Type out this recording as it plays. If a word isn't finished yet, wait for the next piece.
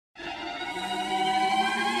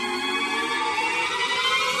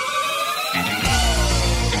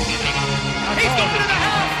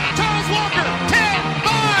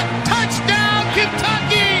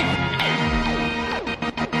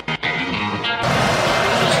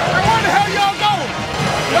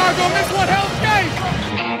on this one, hell escape!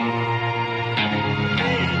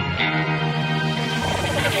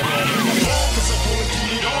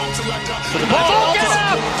 Ball, get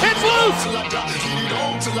up! It's loose!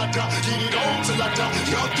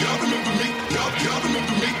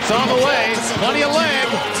 It's on the way, plenty of leg.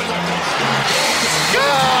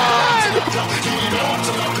 Good!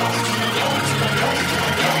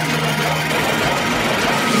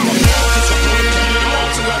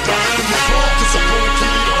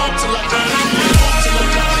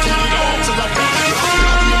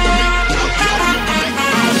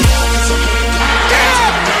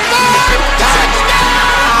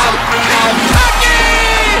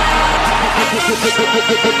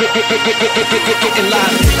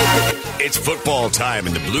 It's football time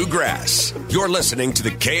in the Bluegrass. You're listening to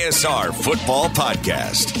the KSR Football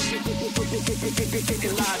Podcast.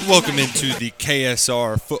 Welcome into the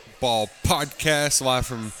KSR Football Podcast, live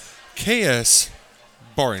from KS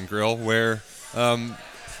Bar and Grill, where I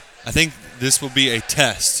think this will be a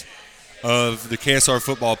test of the KSR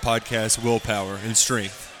Football Podcast willpower and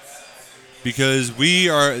strength. Because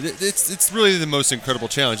it's really the most incredible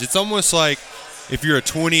challenge. It's almost like if you're a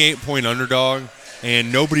 28-point underdog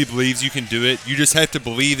and nobody believes you can do it, you just have to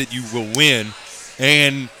believe that you will win,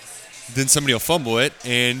 and then somebody will fumble it,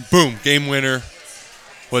 and boom, game winner.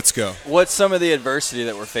 Let's go. What's some of the adversity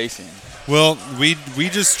that we're facing? Well, we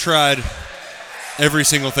just tried every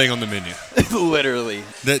single thing on the menu. Literally.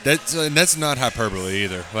 That's not hyperbole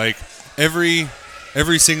either. Like every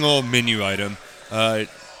single menu item.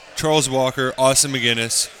 Charles Walker, Austin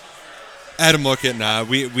McGinnis, Adam Luckett, and I.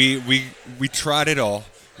 We tried it all.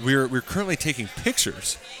 We're currently taking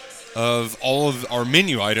pictures of all of our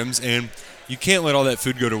menu items, and you can't let all that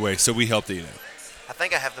food go to waste. So we helped eat it. I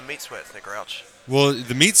think I have the meat sweats, Nick Grouch. Well,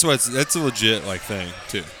 the meat sweats, that's a legit thing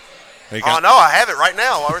too. Like, no, I have it right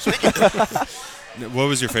now while we're speaking. What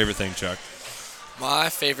was your favorite thing, Chuck? My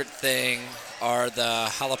favorite thing are the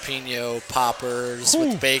jalapeno poppers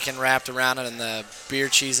with bacon wrapped around it and the beer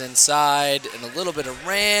cheese inside and a little bit of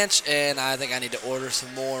ranch, and I think I need to order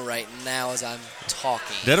some more right now as I'm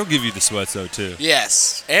talking. That'll give you the sweats, though, too.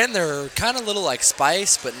 Yes, and they're kind of little like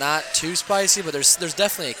spice, but not too spicy, but there's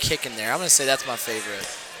definitely a kick in there. I'm going to say that's my favorite,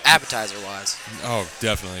 appetizer-wise. Oh,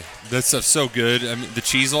 definitely. That stuff's so good. I mean, the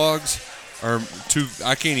cheese logs are too –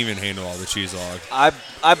 I can't even handle all the cheese log.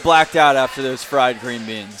 I blacked out after those fried green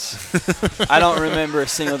beans. I don't remember a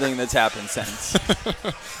single thing that's happened since.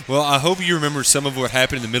 Well, I hope you remember some of what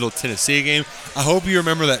happened in the Middle Tennessee game. I hope you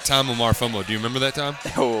remember that time Lamar fumbled. Do you remember that time?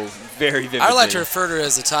 Oh, very vividly. I like to refer to it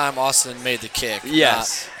as the time Austin made the kick.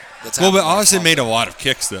 Yes. Well, but Austin made a lot of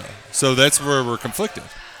kicks, though. So that's where we're conflicted.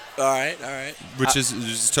 All right. Which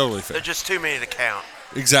is totally fair. They're just too many to count.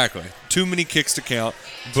 Exactly. Too many kicks to count.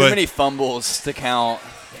 Too many fumbles to count.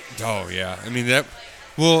 Oh, yeah. I mean, that –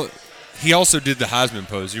 well, he also did the Heisman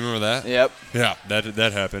pose. You remember that? Yep. Yeah,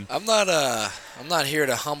 that happened. I'm not here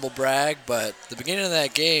to humble brag, but the beginning of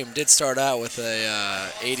that game did start out with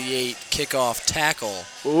a 88 kickoff tackle.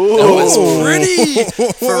 Ooh. That was pretty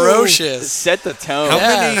ferocious. Set the tone. How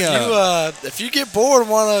many, if you get bored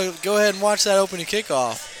and want to go ahead and watch that opening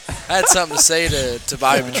kickoff, I had something to say to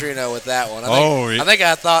Bobby Petrino with that one. I think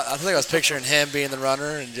I was picturing him being the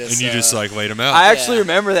runner and just. And you just like laid him out. I actually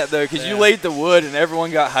remember that though, because you laid the wood and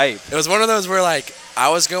everyone got hyped. It was one of those where like I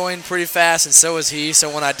was going pretty fast and so was he.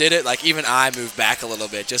 So when I did it, like even I moved back a little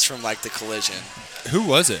bit just from like the collision. Who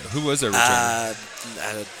was it? Who was that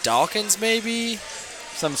returner? Dawkins maybe.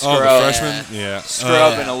 Some scrub. Oh, the freshman? Yeah.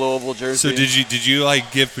 Scrub in a Louisville jersey. So did you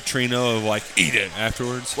like give Petrino like eat it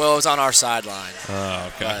afterwards? Well, it was on our sideline.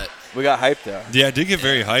 Oh, okay. But we got hyped though. Yeah, I did get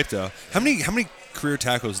very hyped though. How many career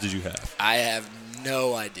tackles did you have? I have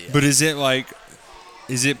no idea. But is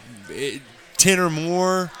it 10 or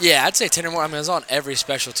more? Yeah, I'd say 10 or more. I mean, I was on every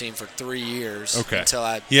special team for 3 years. Okay. Until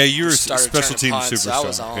I you were a started special team punts, superstar. So I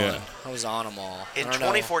was on. Yeah. I was on them all. In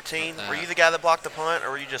 2014, were you the guy that blocked the punt, or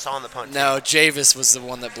were you just on the punt team? No, Javis was the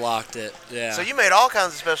one that blocked it. Yeah. So you made all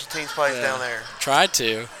kinds of special teams plays down there. Tried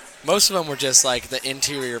to. Most of them were just like the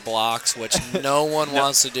interior blocks, which no one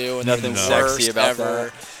wants to do. And nothing sexy about ever.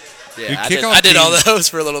 that. Yeah, Dude, I did all those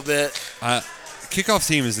for a little bit. Kickoff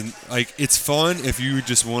team is like it's fun if you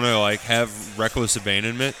just want to like have reckless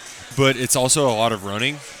abandonment, but it's also a lot of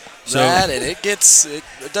running. So that and it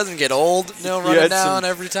doesn't get old, running down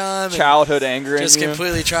every time. Childhood anger just in you.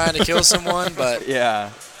 completely trying to kill someone, but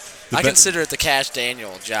yeah. I consider it the Cash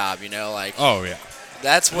Daniel job, like. Oh yeah.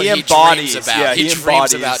 That's what He he embodies, dreams about. yeah, he he dreams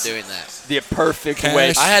embodies about doing that. The perfect Cash.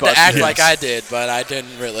 wedge. I had to buster. act Yes. like I did, but I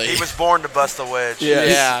didn't really. He was born to bust the wedge. Yeah.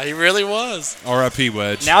 Yeah, he really was. R.I.P.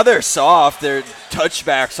 Wedge. Now they're soft. They're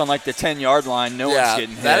touchbacks on like the 10-yard line. No one's Yeah,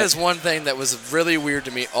 getting hit. that is one thing that was really weird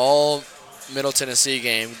to me all Middle Tennessee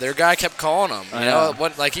game. Their guy kept calling him. You know,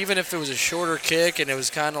 what, like even if it was a shorter kick and it was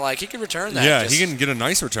kind of like he could return that. Yeah, just- he can get a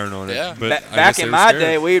nice return on it. Yeah. But I Back guess they in were my scared.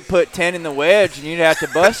 day, we'd put 10 in the wedge and you'd have to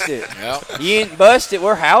bust it. Yep. You ain't bust it,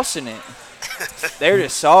 we're housing it. They're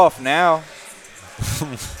just soft now.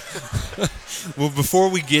 Well, before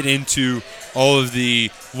we get into all of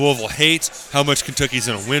the Louisville hates, how much Kentucky's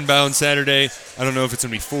going to win by on Saturday, I don't know if it's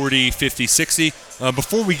going to be 40, 50, 60.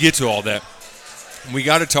 Before we get to all that, we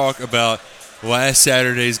got to talk about last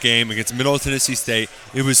Saturday's game against Middle Tennessee State.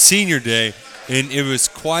 It was senior day, and it was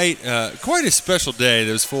quite a special day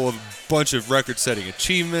that was full of a bunch of record-setting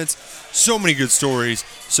achievements, so many good stories.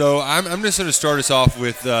 So I'm just going to start us off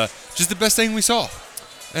with just the best thing we saw.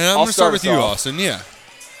 And I'm going to start with you, Austin. Yeah.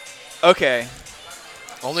 Okay.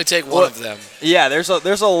 Only take one Well, of them. Yeah, there's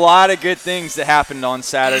a lot of good things that happened on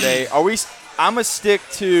Saturday. I'm going to stick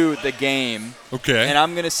to the game. Okay. And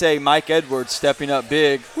I'm going to say Mike Edwards stepping up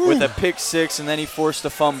big with a pick six, and then he forced a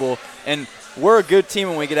fumble. And we're a good team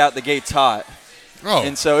when we get out the gates hot. Oh.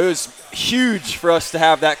 And so it was huge for us to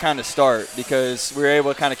have that kind of start because we were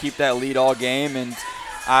able to kind of keep that lead all game. And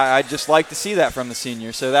I just like to see that from the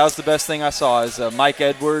senior. So that was the best thing I saw is Mike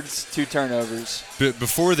Edwards, 2 turnovers. But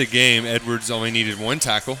before the game, Edwards only needed 1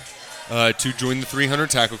 tackle to join the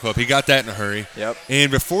 300 tackle club. He got that in a hurry. Yep.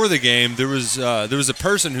 And before the game, there was a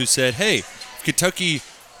person who said, "Hey, if Kentucky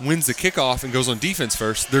wins the kickoff and goes on defense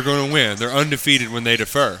first, they're going to win. They're undefeated when they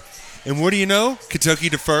defer." And what do you know? Kentucky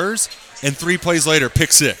defers, and 3 plays later,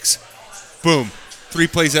 pick 6. Boom. 3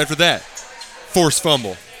 plays after that, forced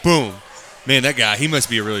fumble. Boom. Man, that guy, he must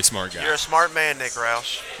be a really smart guy. You're a smart man, Nick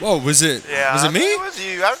Roush. Whoa, was it? Yeah. Was it I me? think it was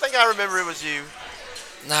you. I think I remember it was you.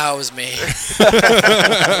 No, it was me.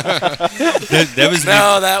 That was me.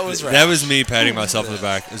 No, that was right. That was me patting myself on the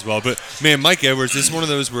back as well. But man, Mike Edwards, this is one of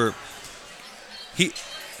those where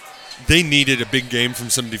they needed a big game from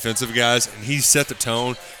some defensive guys, and he set the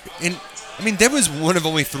tone. And I mean, that was one of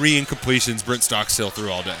only 3 incompletions Brent Stockstill threw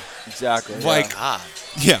all day. Exactly. Like, Ah,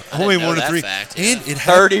 yeah, I only didn't know 1 of that 3, fact, and yeah. it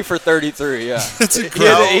had 30 for 33, yeah. That's he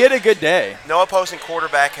incredible. had a good day. No opposing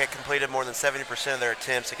quarterback had completed more than 70% of their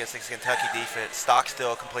attempts against the Kentucky defense.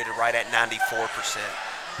 Stockstill completed right at 94%.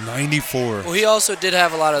 94. well, he also did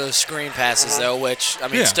have a lot of those screen passes, though, which, I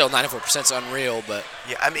mean, Yeah. still 94% is unreal, but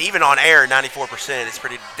Yeah, I mean, even on air, 94% is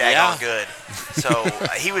pretty daggone Yeah. good. So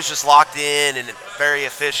he was just locked in and very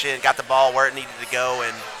efficient, got the ball where it needed to go,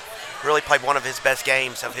 and really played one of his best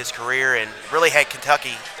games of his career, and really had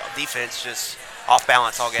Kentucky defense just off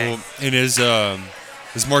balance all game. Well, and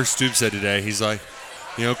as Mark Stoops said today, he's like,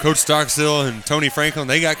 you know, Coach Stockstill and Tony Franklin,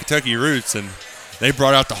 they got Kentucky roots, and they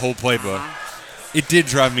brought out the whole playbook. It did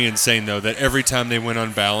drive me insane, though, that every time they went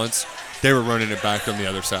unbalanced, they were running it back on the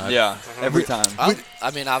other side. Yeah, every time.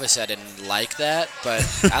 I mean, obviously I didn't like that, but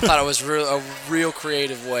I thought it was a real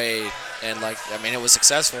creative way, and, like, I mean, it was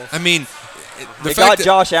successful. I mean, the They fact got that,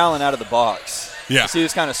 Josh Allen out of the box. Yeah. So he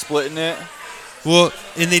was kind of splitting it. Well,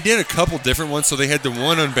 and they did a couple different ones. So they had the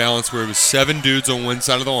one unbalanced where it was 7 dudes on one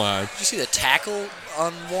side of the line. Did you see the tackle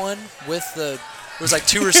on one with the – there was like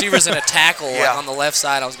 2 receivers and a tackle Yeah. on the left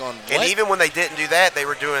side. I was going, what? And even when they didn't do that, they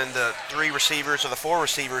were doing the 3 receivers or the 4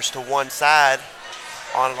 receivers to one side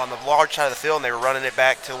on the large side of the field, and they were running it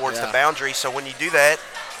back towards Yeah. the boundary. So when you do that,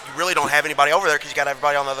 you really don't have anybody over there because you got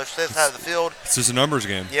everybody on the other side of the field. It's just a numbers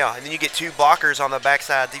game. Yeah, and then you get 2 blockers on the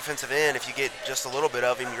backside defensive end. If you get just a little bit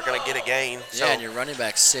of him, you're going to get a gain. Yeah, So, and your running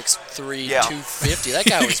back 6'3", Yeah. 250. That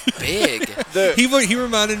guy was big. He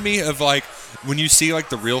reminded me of, like, when you see, like,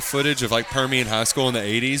 the real footage of, like, Permian High School in the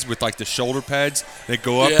 80s with, like, the shoulder pads that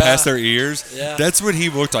go up Yeah. past their ears. Yeah. That's what he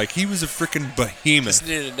looked like. He was a freaking behemoth. Just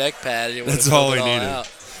needed a neck pad. He That's would've all filled he it needed. out.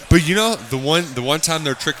 But, you know, the one time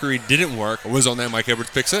their trickery didn't work was on that Mike Edwards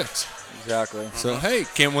pick 6. Exactly. So, hey,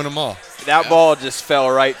 can't win them all. That ball just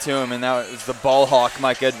fell right to him, and that was the ball hawk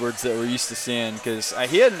Mike Edwards that we're used to seeing because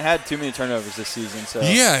he hadn't had too many turnovers this season. So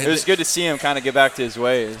Yeah, it was good to see him kind of get back to his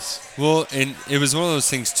ways. Well, and it was one of those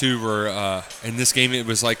things, too, where in this game it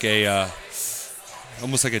was like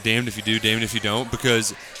almost like a damned if you do, damned if you don't,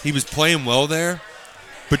 because he was playing well there,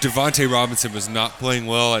 but Devontae Robinson was not playing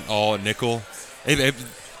well at all at nickel.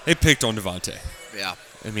 They picked on Devontae. Yeah.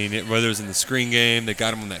 I mean, whether it was in the screen game, they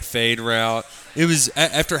got him on that fade route. It was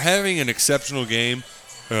after having an exceptional game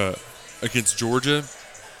against Georgia,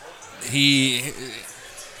 he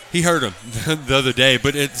hurt him the other day.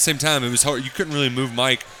 But at the same time, it was hard. You couldn't really move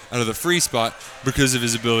Mike out of the free spot because of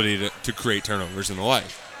his ability to create turnovers and the like.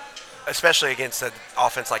 Especially against an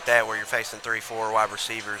offense like that where you're facing 3-4 wide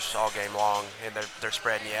receivers all game long and they're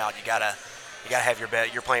spreading you out. You gotta have your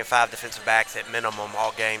best. You're playing 5 defensive backs at minimum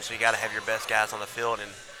all game, so you gotta have your best guys on the field.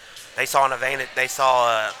 And they saw an advantage. They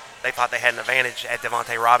thought they had an advantage at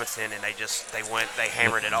Devontae Robinson, and they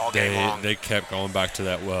hammered it all game long. They kept going back to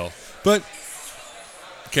that well, but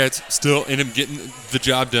Cats still end up getting the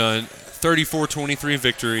job done. 34-23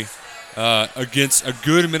 victory against a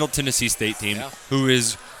good Middle Tennessee State team who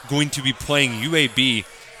is going to be playing UAB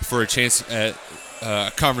for a chance at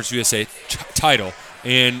Conference USA title.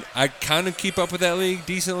 And I kind of keep up with that league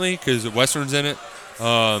decently because Western's in it.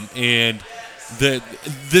 And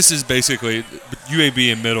this is basically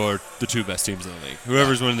UAB and Middle are the 2 best teams in the league.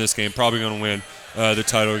 Whoever's winning this game probably going to win the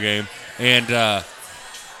title game. And,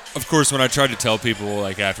 of course, when I tried to tell people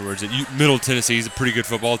like afterwards that Middle Tennessee is a pretty good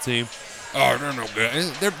football team, they're no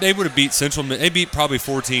good. They would have beat Central. They beat probably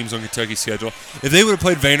 4 teams on Kentucky's schedule. If they would have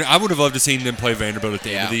played Vanderbilt, I would have loved to have seen them play Vanderbilt at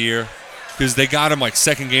the end of the year because they got them like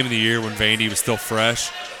second game of the year when Vandy was still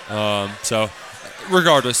fresh. So,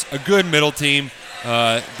 regardless, a good Middle team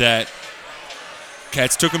that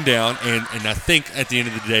Cats took them down, and I think at the end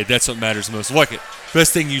of the day, that's what matters most. Look,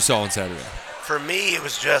 best thing you saw on Saturday. For me, it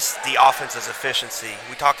was just the offense's efficiency.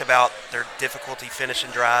 We talked about their difficulty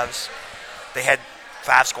finishing drives. They had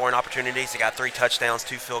 5 scoring opportunities. They got 3 touchdowns,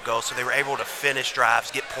 2 field goals, so they were able to finish drives,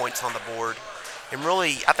 get points on the board. And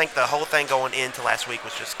really, I think the whole thing going into last week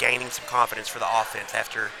was just gaining some confidence for the offense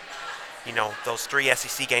after, those 3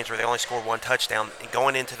 SEC games where they only scored 1 touchdown. And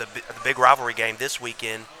going into the big rivalry game this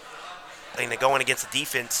weekend, going against the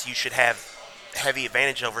defense you should have heavy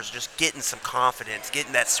advantage over is just getting some confidence,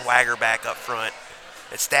 getting that swagger back up front,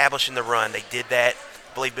 establishing the run. They did that.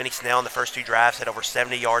 I believe Benny Snell in the first 2 drives had over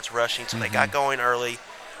 70 yards rushing, so they got going early.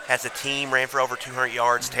 As a team, ran for over 200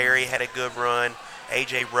 yards. Terry had a good run.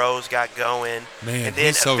 A.J. Rose got going. Man, and then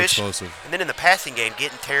he's so explosive. And then in the passing game,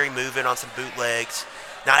 getting Terry moving on some bootlegs,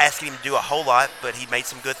 not asking him to do a whole lot, but he made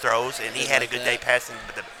some good throws, and he had a good day passing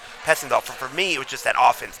the ball. For me, it was just that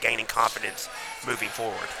offense gaining confidence moving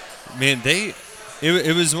forward. Man,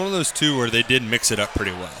 it was one of those 2 where they did mix it up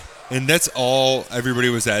pretty well. And that's all everybody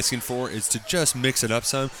was asking for is to just mix it up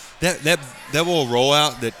some. That little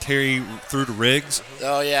rollout that Terry threw to Riggs.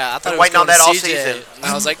 Oh, yeah. I thought Been it was waiting on going that all to CJ. season. And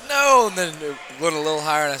I was like, no. And then it went a little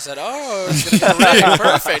higher, and I said, oh, it's going to be Riggs.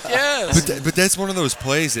 Perfect, yes. But that's one of those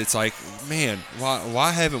plays that's like, man,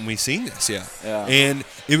 why haven't we seen this yet? Yeah. And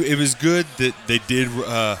it was good that they did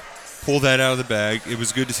pull that out of the bag. It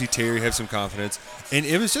was good to see Terry have some confidence. And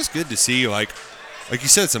it was just good to see, like you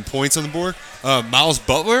said, some points on the board. Miles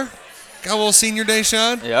Butler got a little senior day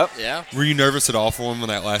shine. Yep. Yeah. Were you nervous at all for him when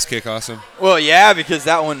that last kick, Austin? Well, yeah, because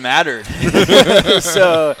that one mattered.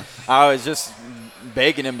 So I was just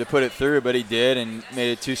begging him to put it through, but he did and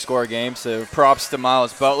made a 2-score game. So props to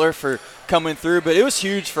Miles Butler for coming through. But it was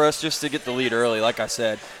huge for us just to get the lead early, like I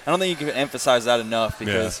said. I don't think you can emphasize that enough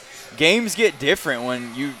because games get different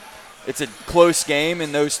when it's a close game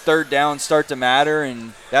and those third downs start to matter,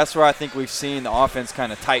 and that's where I think we've seen the offense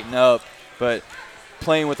kind of tighten up. But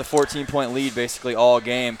playing with a 14-point lead basically all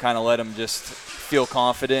game kind of let them just feel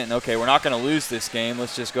confident and, okay, we're not going to lose this game.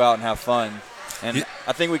 Let's just go out and have fun. And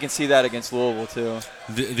I think we can see that against Louisville too.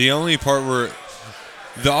 The only part where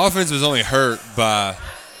the offense was only hurt by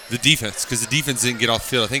the defense because the defense didn't get off the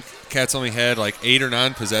field. I think Cats only had like 8 or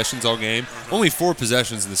 9 possessions all game. Only 4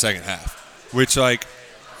 possessions in the second half, which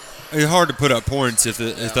it's hard to put up points if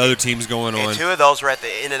the other team's going on. And 2 of those were at the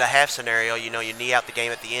end of the half scenario. You knee out the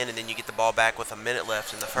game at the end, and then you get the ball back with a minute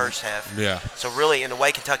left in the first half. Yeah. So really, in the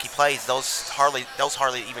way Kentucky plays, those hardly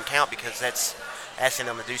even count because that's asking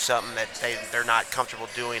them to do something that they're not comfortable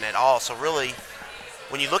doing at all. So really,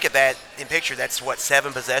 when you look at that in picture, that's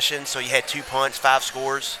 7 possessions. So you had 2 punts, 5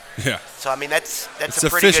 scores. Yeah. So I mean, that's It's a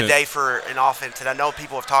pretty efficient. good day for an offense. And I know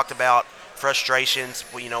people have talked about frustrations,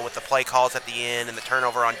 with the play calls at the end and the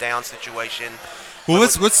turnover on down situation. Well,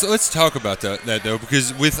 let's talk about that though,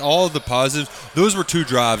 because with all of the positives, those were 2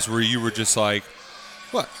 drives where you were just like,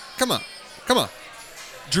 "What? Come on."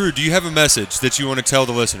 Drew, do you have a message that you want to tell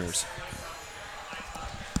the listeners?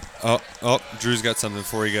 Oh, Drew's got something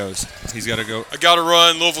before he goes. He's got to go. I got to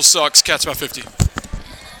run. Louisville sucks. Cats by 50.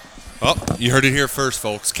 Oh, you heard it here first,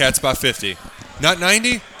 folks. Cats by 50. Not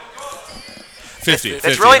 90? 50.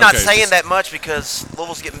 That's really not saying that much because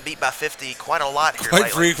Louisville's getting beat by 50 quite a lot here Quite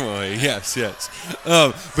lately. frequently, yes.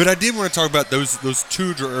 But I did want to talk about those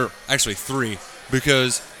 2, or actually 3,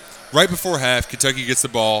 because right before half, Kentucky gets the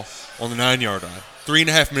ball on the 9-yard line.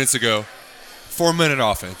 3.5 minutes ago, 4-minute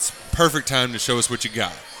offense. Perfect time to show us what you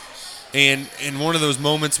got. And in one of those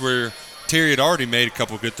moments where Terry had already made a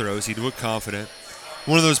couple good throws. He looked confident.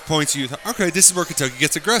 One of those points you thought, okay, this is where Kentucky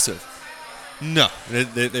gets aggressive. No,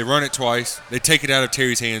 they run it twice. They take it out of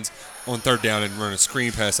Terry's hands on third down and run a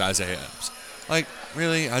screen past Isaiah Epps. Like,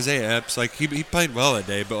 really, Isaiah Epps? Like, he played well that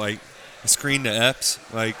day, but, like, a screen to Epps?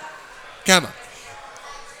 Like, come on.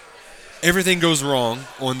 Everything goes wrong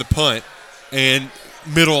on the punt, and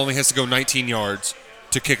Middle only has to go 19 yards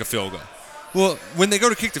to kick a field goal. Well, when they go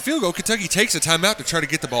to kick the field goal, Kentucky takes a timeout to try to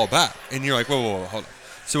get the ball back. And you're like, whoa, hold on.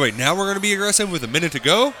 So, wait, now we're going to be aggressive with a minute to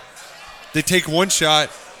go? They take one shot.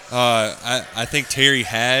 I think Terry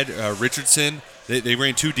had Richardson. They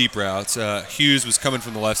ran 2 deep routes. Hughes was coming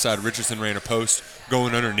from the left side. Richardson ran a post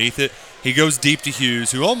going underneath it. He goes deep to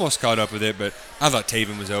Hughes, who almost caught up with it, but I thought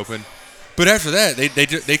Taven was open. But after that,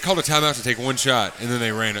 they called a timeout to take one shot, and then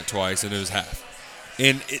they ran it twice, and it was half.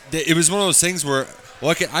 And it was one of those things where,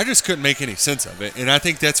 I just couldn't make any sense of it. And I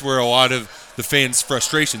think that's where a lot of the fans'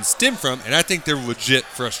 frustrations stem from, and I think they're legit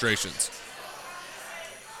frustrations.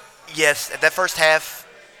 Yes, that first half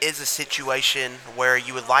is a situation where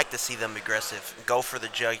you would like to see them aggressive, go for the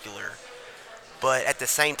jugular. But at the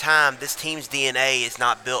same time, this team's DNA is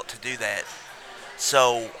not built to do that.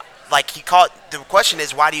 So, the question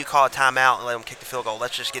is, why do you call a timeout and let them kick the field goal?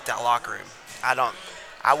 Let's just get to the locker room.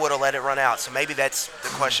 I would have let it run out. So maybe that's the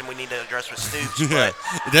question we need to address with Stoops. Yeah,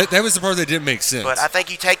 that was the part that didn't make sense. But I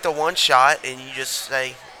think you take the one shot and you just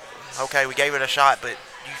say, okay, we gave it a shot. But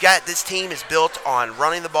this team is built on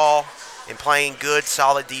running the ball and playing good,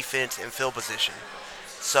 solid defense and field position.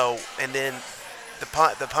 So, and then the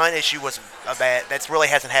punt issue was that really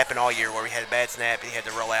hasn't happened all year, where we had a bad snap and he had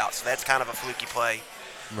to roll out. So that's kind of a fluky play.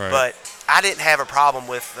 Right. But I didn't have a problem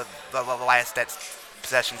with the last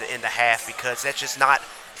possession to end the half, because that's just not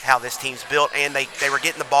how this team's built. And they were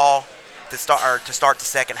getting the ball to start the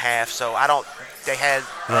second half. So they had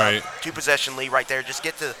 2-possession lead right there. Just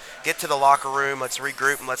get to the locker room. Let's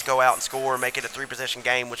regroup and let's go out and score and make it a 3-possession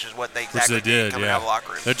game, which is what they did coming out of the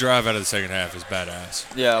locker room. That drive out of the second half is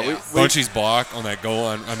badass. Yeah, Bunchy's block on that goal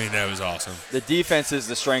line, that was awesome. The defense is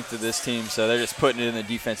the strength of this team, so they're just putting it in the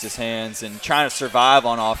defense's hands and trying to survive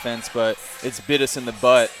on offense, but it's bit us in the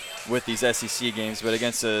butt with these SEC games. But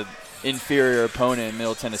against a inferior opponent in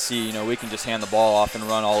Middle Tennessee, we can just hand the ball off and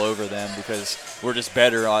run all over them because we're just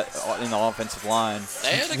better in the offensive line.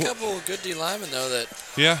 They had a couple of good D linemen though that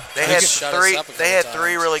they had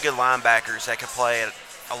three really good linebackers that could play at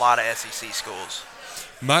a lot of SEC schools.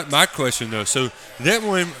 My question though, so that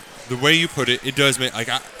one, the way you put it, it does make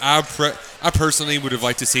I personally would have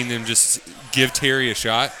liked to seen them just give Terry a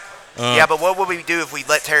shot. But what would we do if we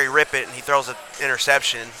let Terry rip it and he throws an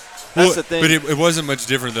interception? That's the thing. But it wasn't much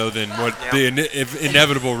different, though, than what the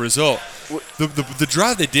inevitable result. The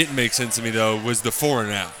drive that didn't make sense to me, though, was the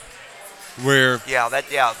 4-and-out. Where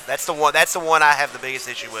that's the one. That's the one I have the biggest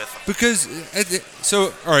issue with. Because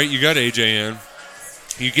all right, you got AJ in,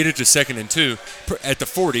 you get it to 2nd and 2 at the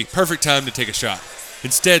 40, perfect time to take a shot.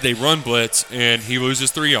 Instead, they run blitz and he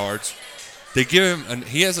loses 3 yards. They give him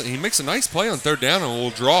he makes a nice play on third down and a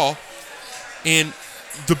little draw, and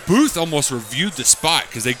the booth almost reviewed the spot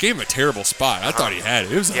because they gave him a terrible spot. I thought he had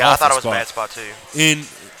it. It was an awful I thought it was spot. a bad spot too. And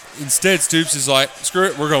instead, Stoops is like, screw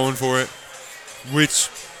it, we're going for it. Which,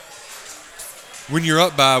 when you're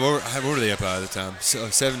up by, what were they up by at the time?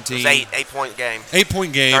 17? It was 8-point game.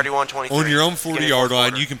 8-point game. 31-23. On your own 40-yard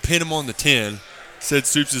line, you can pin him on the 10. Said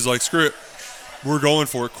Stoops is like, screw it, we're going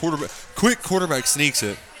for it. Quarterback sneaks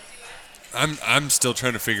it. I'm still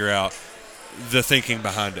trying to figure out the thinking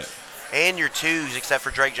behind it. And your twos, except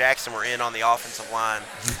for Drake Jackson, were in on the offensive line.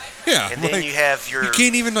 Yeah. And then you have your... You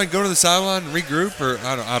can't even go to the sideline and regroup, or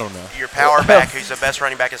I don't know. Your power back, who's the best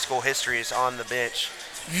running back in school history, is on the bench.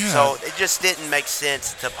 Yeah. So it just didn't make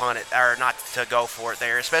sense to punt it, or not to go for it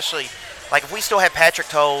there. Especially, if we still had Patrick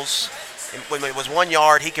Towles, when it was 1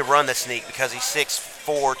 yard, he could run the sneak because he's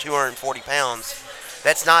 6'4", 240 pounds.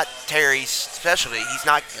 That's not Terry's specialty. He's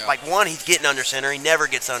not, one, he's getting under center. He never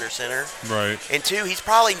gets under center. Right. And 2, he's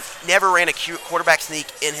probably never ran a quarterback sneak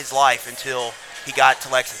in his life until he got to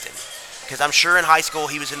Lexington. Because I'm sure in high school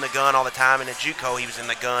he was in the gun all the time, and at JUCO he was in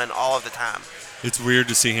the gun all of the time. It's weird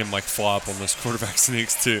to see him flop on those quarterback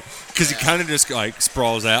sneaks too, because he kind of just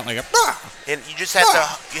sprawls out like a. And you just have to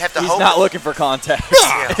hope. He's not looking for contact.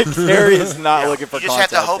 Terry is not looking for contact. You just have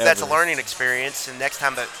to hope that's a learning experience, and next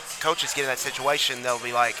time the coaches get in that situation, they'll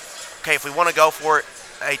be like, okay, if we want to go for it,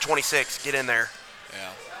 hey, 26, get in there. Yeah.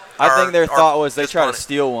 I think their thought was they try to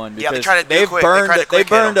steal one because they've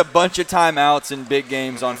burned a bunch of timeouts in big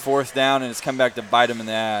games on 4th down, and it's come back to bite them in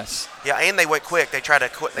the ass. Yeah, and they went quick. They tried to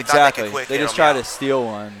quit. They exactly. thought they could quick. They just tried to steal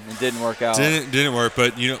one. It didn't work out. Didn't work,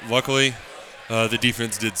 but luckily, the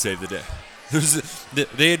defense did save the day.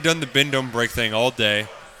 They had done the bend don't break thing all day,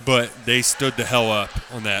 but they stood the hell up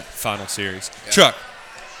on that final series. Yeah. Chuck,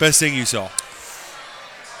 best thing you saw?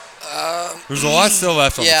 There's a lot still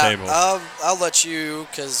left on the table. I'll let you,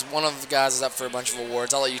 because one of the guys is up for a bunch of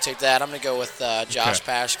awards. I'll let you take that. I'm going to go with Josh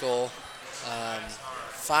Paschal.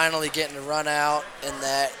 Finally getting to run out in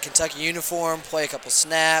that Kentucky uniform, play a couple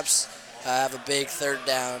snaps, have a big third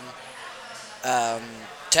down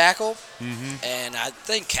tackle. Mm-hmm. And I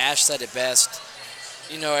think Cash said it best.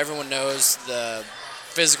 You know, everyone knows the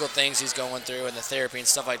physical things he's going through and the therapy and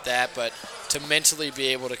stuff like that, but to mentally be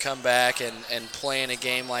able to come back and play in a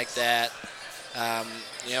game like that,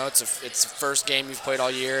 you know, it's the first game you've played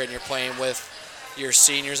all year, and you're playing with your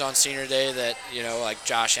seniors on senior day that, you know, like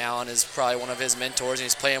Josh Allen is probably one of his mentors, and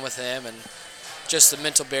he's playing with him, and just the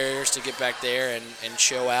mental barriers to get back there and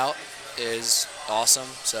show out is awesome.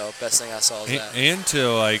 So best thing I saw is that. And to,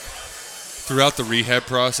 like, throughout the rehab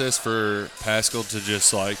process for Paschal to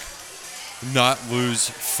just, like, not lose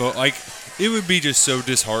foot. Like, it would be just so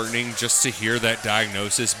disheartening just to hear that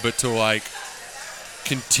diagnosis, but to, like,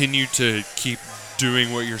 continue to keep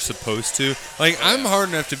doing what you're supposed to. Like, it's hard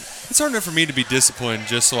enough for me to be disciplined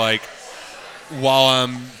just, like, while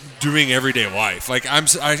I'm doing everyday life. Like,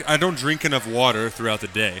 I don't drink enough water throughout the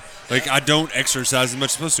day. Like, I don't exercise as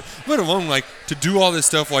much as I'm supposed to. Let alone, like, to do all this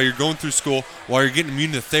stuff while you're going through school, while you're getting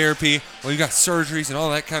immune to therapy, while you got surgeries and all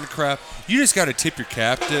that kind of crap. You just got to tip your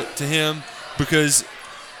cap to him, because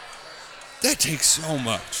that takes so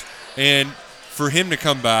much. And for him to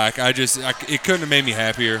come back, it couldn't have made me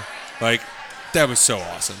happier. Like, that was so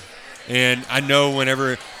awesome. And I know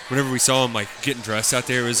whenever we saw him, like, getting dressed out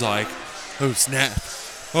there, it was like, oh snap,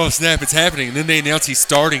 it's happening. And then they announced he's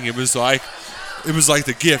starting. It was like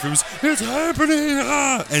the GIF. It's happening.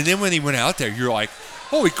 And then when he went out there, you're like,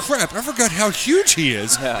 holy crap, I forgot how huge he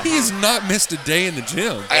is. Yeah. He has not missed a day in the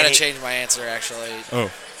gym. I got to change my answer, actually.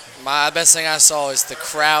 Oh. My best thing I saw is the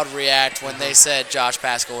crowd react when they said Josh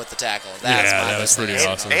Paschal with the tackle. That was pretty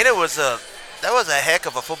awesome. And that was a heck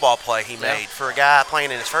of a football play he made for a guy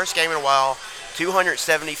playing in his first game in a while,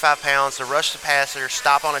 275 pounds, to rush the passer,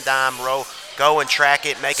 stop on a dime, go and track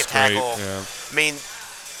it, make a tackle. Yeah. I mean,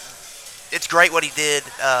 it's great what he did,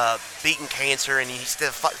 beating cancer, and he's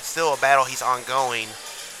still a battle he's ongoing.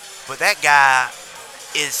 But that guy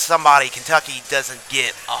is somebody Kentucky doesn't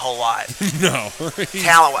get a whole lot. No.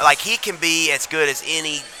 Talent. Like, he can be as good as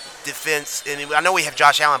any defense. And I know we have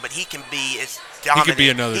Josh Allen, but he can be as dominant. He could be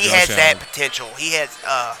another Josh Allen. He has that potential. He has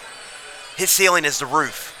his ceiling is the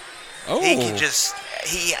roof. Oh. He can just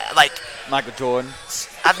Michael Jordan.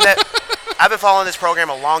 I've been following this program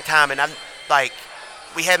a long time, and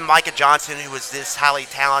we had Micah Johnson, who was this highly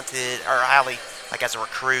talented, or highly, like, as a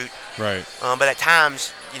recruit. Right. But at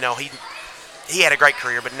times, you know, he had a great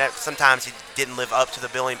career, but sometimes he didn't live up to the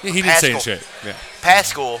billing. Yeah, he didn't stay in shape. Yeah.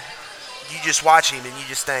 Paschal, you just watch him and you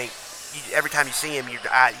just think, every time you see him, your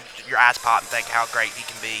eyes pop and think how great he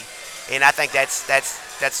can be. And I think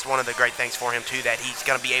that's one of the great things for him too, that he's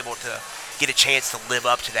going to be able to get a chance to live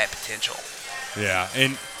up to that potential. Yeah,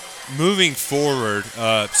 and moving forward,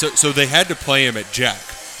 so they had to play him at Jack,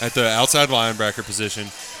 at the outside linebacker position,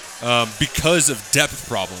 because of depth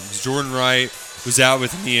problems. Jordan Wright was out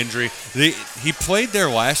with a knee injury. He played there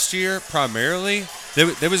last year primarily.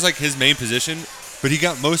 That was like his main position, but he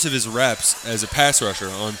got most of his reps as a pass rusher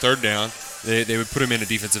on third down. They would put him in a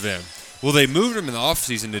defensive end. Well, they moved him in the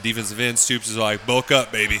offseason to defensive end. Stoops was like, bulk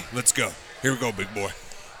up, baby. Let's go. Here we go, big boy.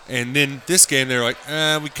 And then this game, they're like,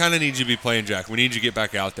 we kind of need you to be playing Jack. We need you to get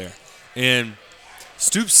back out there. And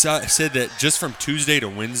Stoops said that just from Tuesday to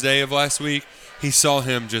Wednesday of last week, he saw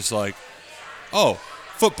him just like, oh,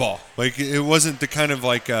 football. Like, it wasn't the kind of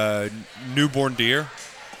like newborn deer.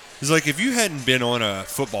 It's like, if you hadn't been on a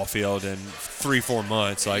football field in 3-4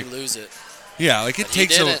 months, like, you lose it. Yeah, like, it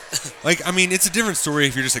takes like, I mean, it's a different story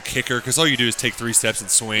if you're just a kicker, because all you do is take 3 steps and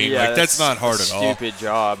swing. Yeah, like, that's not hard at all. Stupid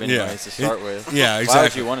job, anyways, to start with. Yeah, exactly. Why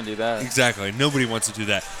would you want to do that? Exactly. Nobody wants to do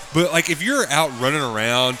that. But, like, if you're out running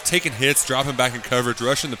around, taking hits, dropping back in coverage,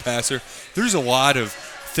 rushing the passer, there's a lot of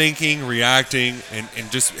thinking, reacting,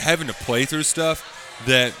 and just having to play through stuff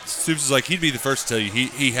that Stoops is like, he'd be the first to tell you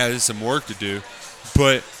he has some work to do.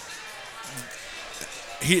 But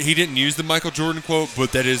he didn't use the Michael Jordan quote,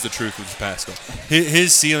 but that is the truth with Paschal.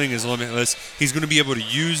 His ceiling is limitless. He's going to be able to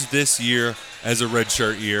use this year as a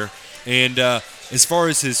redshirt year. And as far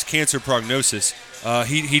as his cancer prognosis,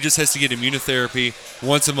 he just has to get immunotherapy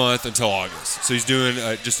once a month until August. So he's doing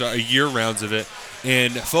just a year rounds of it.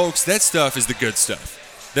 And, folks, that stuff is the good stuff.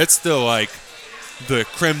 That's the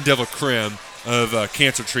creme de la creme of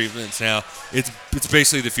cancer treatments now. It's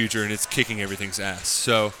basically the future, and it's kicking everything's ass.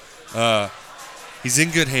 So he's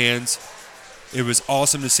in good hands. It was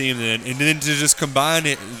awesome to see him then. And then to just combine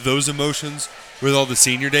those emotions with all the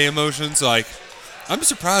senior day emotions, like, I'm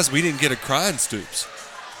surprised we didn't get a crying Stoops.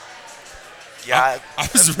 Yeah, I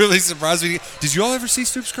was really surprised. Did you all ever see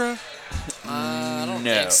Stoops cry? I don't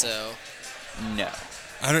No. think so. No.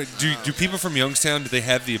 I don't. Do people from Youngstown, do they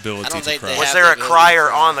have the ability I don't to think cry? they was have there the a ability crier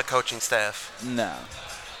to- on the coaching staff? No.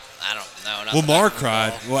 I don't know. not Well, that I Mark can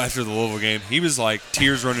cried. recall. Well, after the Louisville game, he was like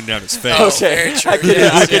tears running down his face. Oh, Okay. very true. I could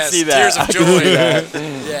Yes, see that. Tears of I could joy. see that.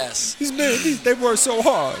 Yes. These men, they work so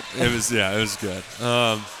hard. It was good.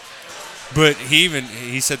 But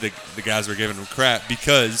he said the guys were giving him crap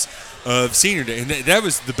because of senior day, and that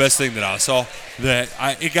was the best thing that I saw.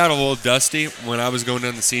 It got a little dusty when I was going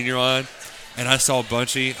down the senior line, and I saw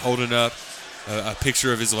Bunchy holding up a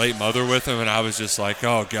picture of his late mother with him, and I was just like,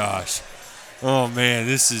 oh gosh, oh man,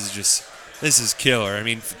 this is killer. I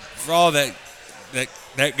mean, for all that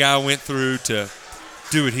guy went through to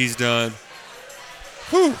do what he's done.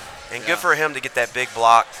 Whew. And good for him to get that big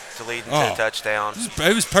block to lead into a touchdown.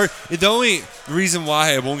 It was the only reason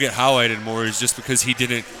why it won't get highlighted more is just because he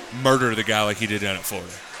didn't murder the guy like he did down at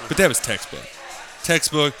Florida. But that was textbook.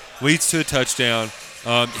 Textbook, leads to a touchdown.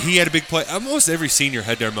 He had a big play. Almost every senior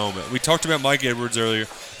had their moment. We talked about Mike Edwards earlier.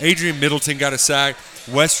 Adrian Middleton got a sack.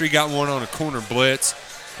 Westry got one on a corner blitz.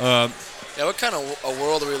 Yeah, what kind of a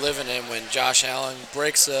world are we living in when Josh Allen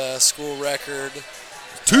breaks a school record?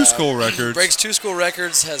 Two school records. Breaks 2 school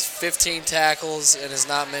records, has 15 tackles, and is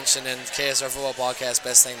not mentioned in KSR Football Podcast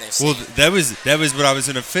Best Thing They've Seen. Well, that was what I was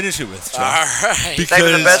going to finish it with, Chuck. All right. Because-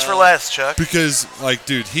 Saving the best for last, Chuck. Because, like,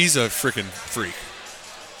 dude, he's a freaking freak.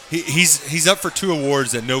 He's up for 2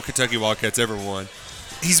 awards that no Kentucky Wildcats ever won.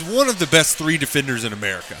 He's one of the best 3 defenders in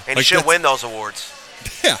America. And he Like, should that's- win those awards.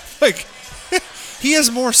 Yeah, like he has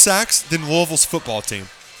more sacks than Louisville's football team.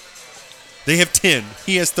 They have 10.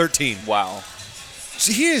 He has 13. Wow.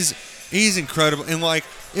 So he's incredible, and like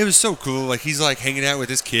it was so cool. Like he's like hanging out with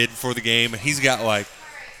his kid before the game, and he's got like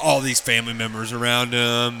all these family members around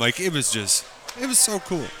him. Like it was so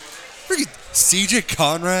cool. Freaking CJ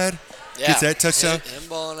Conrad gets that touchdown. Him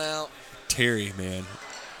balling out. Terry, man.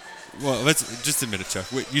 Well, let's just admit it,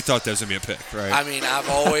 Chuck. You thought that was gonna be a pick, right? I mean, I've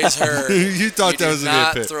always heard You thought that was do gonna be a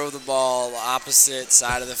not pick. throw the ball opposite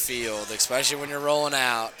side of the field, especially when you're rolling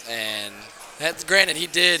out. And granted, he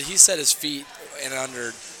set his feet in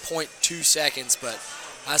under 0.2 seconds, but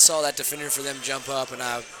I saw that defender for them jump up, and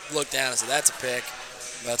I looked down and said, that's a pick.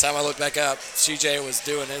 By the time I looked back up, CJ was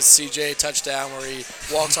doing his CJ touchdown where he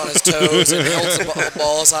walks on his toes and holds the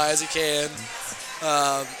ball as high as he can.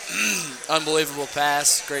 Unbelievable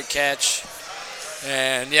pass, great catch.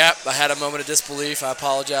 And, yep, I had a moment of disbelief. I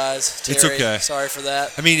apologize, Terry. It's okay. Sorry for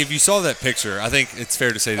that. I mean, if you saw that picture, I think it's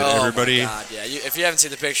fair to say that everybody. Oh, my God, yeah. If you haven't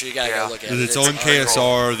seen the picture, you got to go look at it. It's on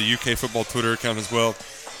KSR, the UK football Twitter account as well.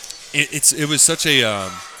 It was such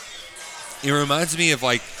a. It reminds me of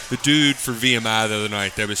like the dude for VMI the other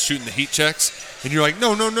night that was shooting the heat checks, and you're like,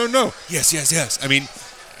 no, yes. I mean,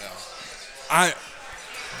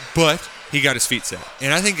 but he got his feet set,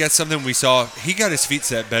 and I think that's something we saw. He got his feet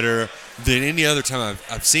set better than any other time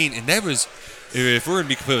I've seen, and that was, if we're gonna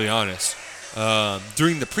be completely honest,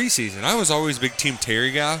 during the preseason, I was always a big Team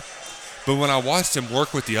Terry guy, but when I watched him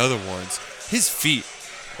work with the other ones, his feet,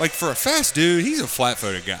 like for a fast dude, he's a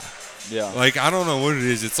flat-footed guy. Yeah. Like, I don't know what it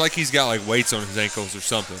is. It's like he's got, like, weights on his ankles or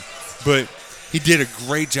something. But he did a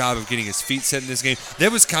great job of getting his feet set in this game.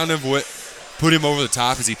 That was kind of what put him over the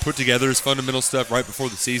top as he put together his fundamental stuff right before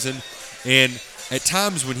the season. And at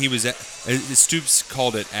times when he was Stoops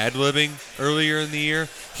called it ad-libbing earlier in the year,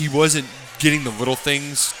 he wasn't getting the little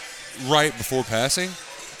things right before passing.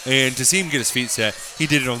 And to see him get his feet set, he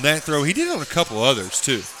did it on that throw. He did it on a couple others,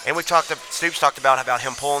 too. And Stoops talked about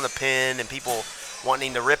him pulling the pin and people wanting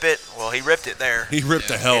him to rip it. Well, he ripped it there. He ripped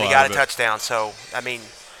the hell out of it. And he got a touchdown. So, I mean,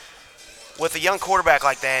 with a young quarterback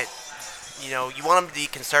like that, you know, you want him to be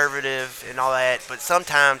conservative and all that, but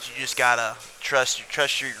sometimes you just got to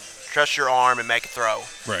trust your arm and make a throw.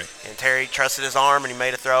 Right. And Terry trusted his arm, and he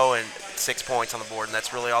made a throw, and 6 points on the board, and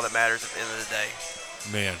that's really all that matters at the end of the day.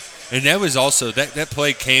 Man. And that was also, that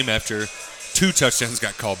play came after 2 touchdowns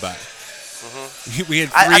got called back. Mm-hmm. We had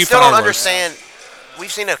 3 I still don't fireworks. understand.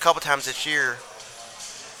 We've seen it a couple times this year.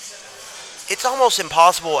 It's almost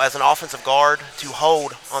impossible as an offensive guard to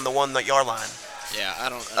hold on the 1 yard line. Yeah, I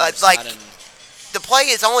don't. The play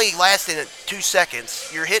is only lasting 2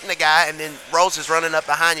 seconds. You're hitting the guy, and then Rose is running up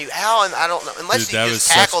behind you. How? And I don't know. Unless Dude, you that just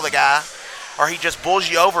was tackle the guy, or he just bulls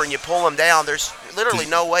you over and you pull him down. There's literally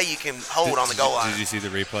no way you can hold on the goal line. Did you see the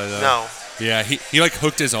replay, though? No. Yeah, he like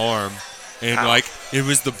hooked his arm, and like it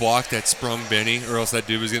was the block that sprung Benny, or else that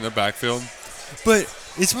dude was getting the backfield. But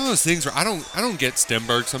it's one of those things where I don't get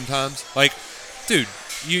Stenberg sometimes. Like dude,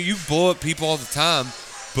 you blow up people all the time,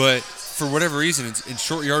 but for whatever reason, in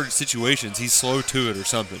short yardage situations, he's slow to it or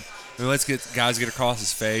something. I mean, guys get across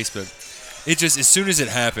his face, but it just, as soon as it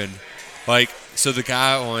happened, like, so the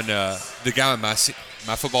guy on my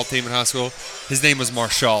football team in high school, his name was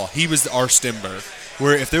Marshall. He was our Stenberg,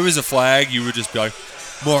 where if there was a flag, you would just be like,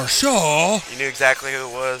 Marshall. You knew exactly who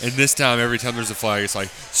it was. And this time, every time there's a flag, it's like,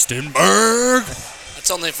 Stenberg. It's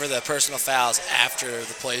only for the personal fouls after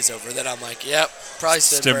the play's over that I'm like, yep, probably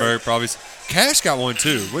Stenberg. Probably. Cash got one,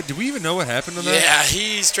 too. Do we even know what happened on that? Yeah,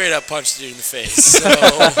 he straight up punched it in the face. So,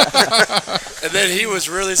 and then he was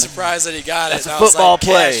really surprised that he got it. That's and a I was football like,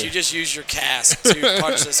 play. Cash, you just used your cast to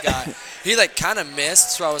punch this guy. He, like, kind of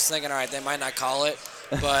missed, so I was thinking, all right, they might not call it.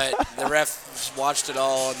 But the ref watched it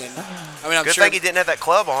all, and then, I mean, I'm Good sure. thing he didn't have that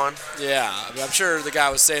club on. Yeah, I mean, I'm sure the guy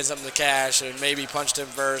was saying something to Cash, and maybe punched him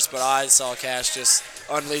first, but I saw Cash just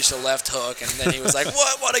unleash a left hook, and then he was like,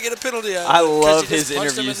 what? Why'd I get a penalty? I love his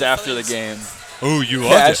interviews after the game. Oh, you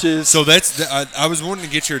loved it. Cash's. So I was wanting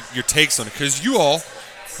to get your takes on it, because you all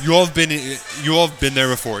have been there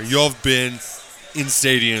before. You all have been in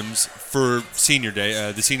stadiums for senior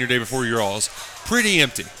day, the senior day before your all's, pretty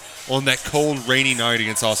empty on that cold, rainy night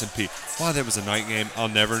against Austin Peay. Why that was a night game, I'll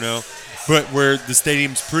never know. But where the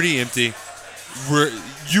stadium's pretty empty, where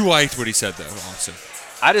you liked what he said though, Austin.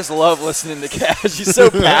 I just love listening to Cash. He's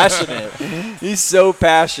so passionate. He's so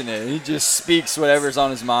passionate. He just speaks whatever's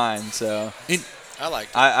on his mind. So I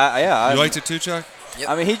liked it. You liked it too, Chuck? Yep.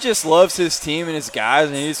 I mean, he just loves his team and his guys,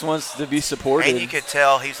 and he just wants to be supported. And you could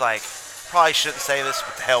tell he's like, probably shouldn't say this,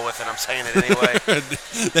 but the hell with it. I'm saying it anyway.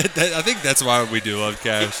 I think that's why we do love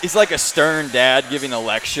Cash. He's like a stern dad giving a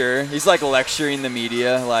lecture. He's like lecturing the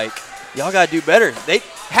media, like, y'all got to do better.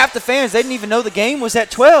 Half the fans, they didn't even know the game was at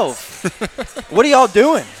 12. What are y'all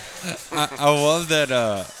doing? I love that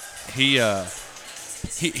he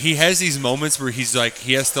has these moments where he's like,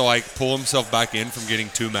 he has to like pull himself back in from getting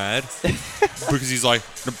too mad because he's like,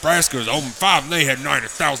 Nebraska's 0-5 and they had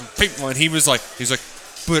 90,000 people, and he's like,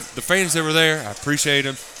 but the fans that were there, I appreciate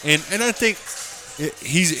him, and I think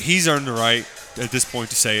he's earned the right at this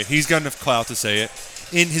point to say it. He's got enough clout to say it,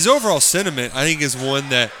 and his overall sentiment, I think, is one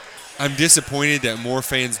that I'm disappointed that more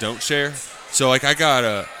fans don't share. So like, I got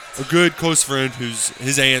a good close friend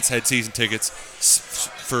his aunts had season tickets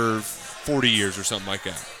for 40 years or something like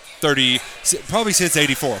that. 30, probably since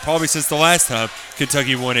 '84, probably since the last time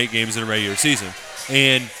Kentucky won 8 games in a regular season,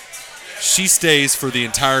 and she stays for the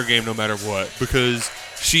entire game no matter what because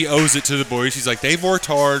she owes it to the boys. She's like, they've worked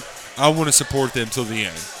hard. I want to support them till the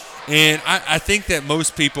end. And I think that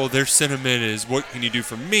most people, their sentiment is, what can you do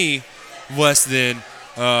for me, less than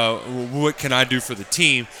what can I do for the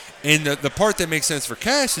team. And the part that makes sense for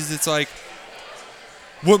Cash is it's like,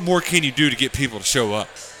 what more can you do to get people to show up?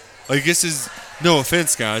 Like, this is, no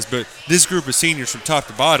offense, guys, but this group of seniors from top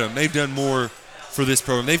to bottom, they've done more for this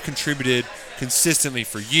program. They've contributed consistently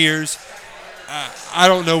for years. I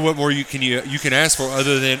don't know what more you can ask for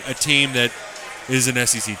other than a team that is an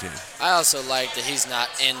SEC team. I also like that he's not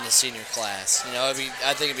in the senior class. You know, I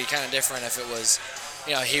think it'd be kind of different if it was,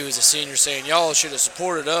 you know, he was a senior saying, y'all should have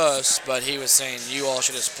supported us, but he was saying you all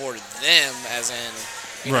should have supported them, as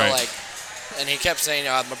in, you know, like, and he kept saying,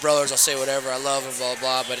 my brothers, I'll say whatever, I love them, blah,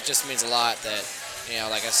 blah, but it just means a lot that, you know,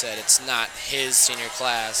 like I said, it's not his senior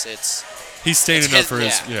class. He's standing up for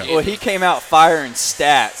his. Well, he came out firing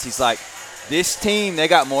stats. He's like, this team, they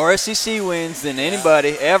got more SEC wins than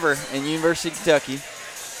anybody ever in University of Kentucky.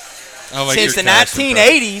 Like since the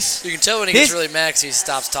 1980s. You can tell when he gets really mad because he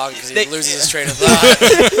stops talking because he loses his train of thought.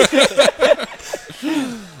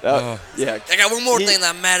 Yeah. I got one more thing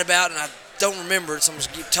that I'm mad about, and I don't remember it, so I'm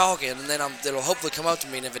just keep talking, and then it'll hopefully come up to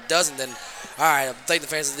me, and if it doesn't, then all right, I'll thank the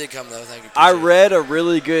fans that did come, though. Thank you. I read a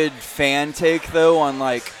really good fan take, though, on,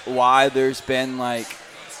 like, why there's been, like,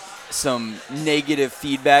 some negative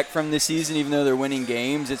feedback from this season, even though they're winning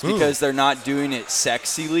games. It's because they're not doing it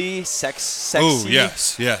sexy. Oh,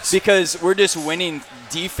 yes. Because we're just winning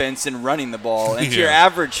defense and running the ball. And to your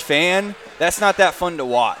average fan, that's not that fun to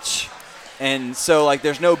watch. And so, like,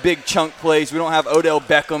 there's no big chunk plays. We don't have Odell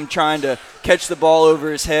Beckham trying to catch the ball over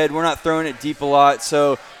his head. We're not throwing it deep a lot.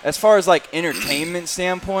 So as far as, like, entertainment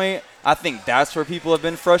standpoint, I think that's where people have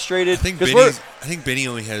been frustrated. I think Benny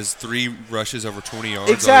only has 3 rushes over 20 yards.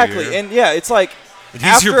 Exactly, all year. and yeah, it's like and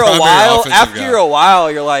after a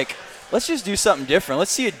while, you're like, let's just do something different. Let's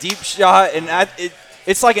see a deep shot, and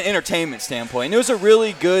it's like an entertainment standpoint. And it was a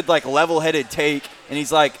really good, like, level-headed take. And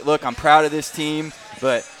he's like, look, I'm proud of this team,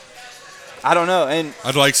 but I don't know. And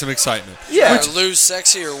I'd like some excitement. yeah, Or lose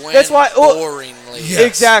sexy or win That's why- well, boringly. Yes.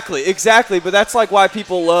 exactly. But that's like why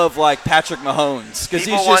people love like Patrick Mahomes because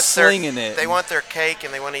People he's want just slinging it. They want their cake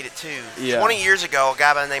and they want to eat it too. Yeah. 20 years ago, a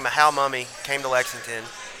guy by the name of Hal Mummy came to Lexington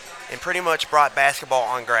and pretty much brought basketball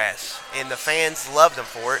on grass, and the fans loved him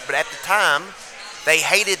for it. But at the time, they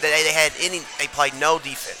hated that they played no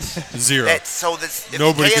defense. Zero. If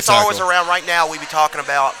Nobody could KSR was tackle. around right now, we'd be talking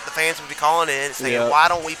about the fans would be calling in and saying, Yep. "Why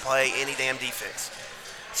don't we play any damn defense?"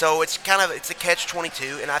 So it's a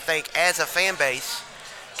catch-22, and I think as a fan base,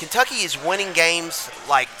 Kentucky is winning games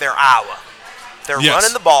like they're Iowa. They're Yes.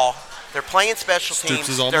 running the ball. They're playing special Stoops'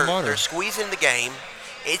 teams. alma mater. They're squeezing the game.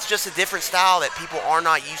 It's just a different style that people are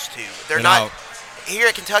not used to. They're And not I'll- here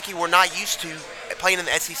at Kentucky. We're not used to playing in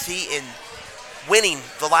the SEC and winning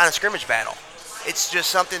the line of scrimmage battle. It's just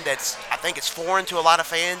something I think it's foreign to a lot of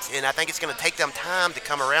fans, and I think it's going to take them time to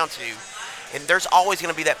come around to. And there's always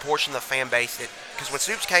going to be that portion of the fan base because when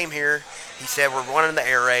Stoops came here, he said we're running the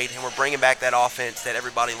air raid and we're bringing back that offense that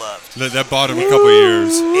everybody loved. That bought him a couple of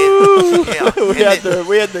years.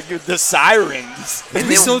 we had the sirens.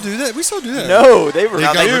 We still do that. We still do that. No, they were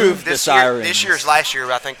got rid of removed. The sirens. This year's last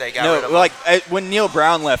year, I think they got rid of No, them. like when Neil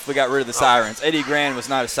Brown left, we got rid of the sirens. Eddie Grand was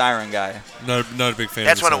not a siren guy. Not a big fan.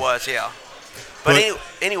 That's of what this it was, yeah. But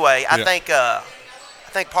anyway, I think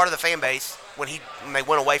part of the fan base when they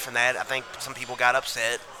went away from that, I think some people got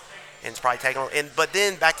upset, and it's probably taken. But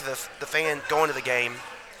then back to the fan going to the game,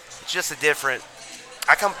 it's just a different.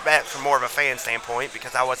 I come back from more of a fan standpoint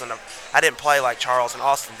because I didn't play like Charles and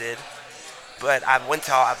Austin did, but I've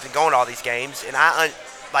been going to all these games, and I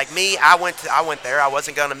went there. I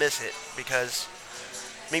wasn't gonna miss it because.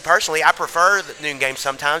 Me personally, I prefer the noon games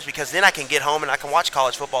sometimes because then I can get home and I can watch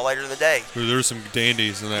college football later in the day. There were some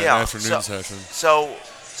dandies in that Yeah, afternoon session. So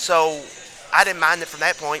I didn't mind it from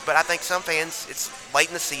that point, but I think some fans, it's late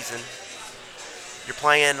in the season. You're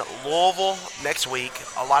playing Louisville next week.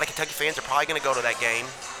 A lot of Kentucky fans are probably going to go to that game.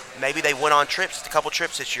 Maybe they went on trips, a couple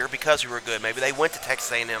trips this year because we were good. Maybe they went to Texas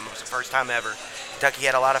A&M. It was the first time ever. Kentucky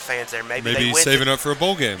had a lot of fans there. Maybe they went saving up for a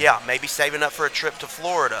bowl game. Yeah, maybe saving up for a trip to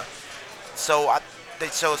Florida.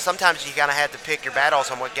 So sometimes you kind of have to pick your battles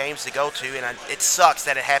on what games to go to, and it sucks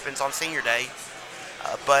that it happens on Senior Day.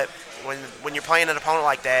 But when you're playing an opponent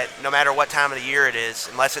like that, no matter what time of the year it is,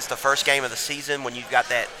 unless it's the first game of the season when you've got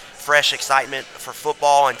that fresh excitement for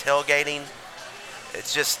football and tailgating,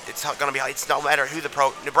 it's going to be. It's no matter who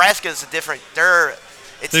Nebraska is a different.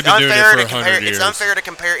 It's They've been doing it unfair for to 100 compare. years. It's unfair to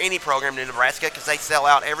compare any program to Nebraska because they sell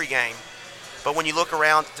out every game. But when you look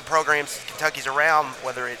around the programs Kentucky's around,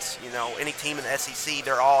 whether it's any team in the SEC,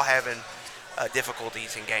 they're all having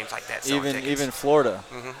difficulties in games like that. Even Florida.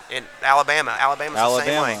 And Alabama's the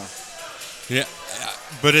same way. Yeah,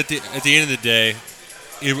 but at the end of the day,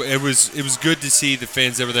 it was good to see the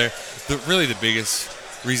fans that were there. Really, the biggest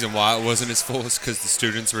reason why it wasn't as full is because the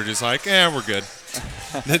students were just like, we're good.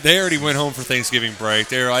 They already went home for Thanksgiving break.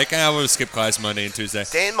 They were like, we'll skip class Monday and Tuesday.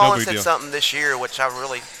 Dan No Mullen big said deal. something this year which I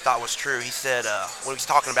really thought was true. He said when he was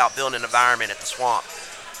talking about building an environment at the Swamp,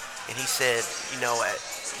 and he said,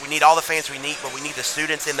 we need all the fans we need, but we need the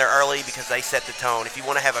students in there early because they set the tone. If you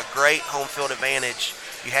want to have a great home field advantage,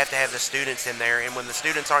 you have to have the students in there. And when the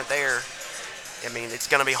students aren't there, it's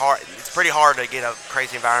going to be hard. It's pretty hard to get a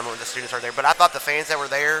crazy environment when the students aren't there. But I thought the fans that were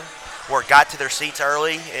there got to their seats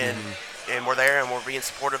early and were there and were being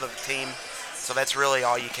supportive of the team. So that's really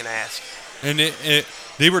all you can ask. And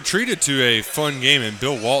they were treated to a fun game, and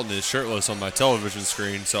Bill Walton is shirtless on my television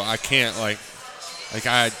screen, so I can't I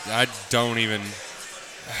don't even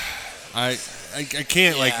I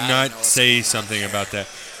can't I not know what's say going on something there. about that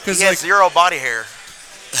He because has zero body hair.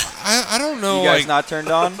 I don't know You guys not turned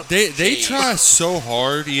on? they try so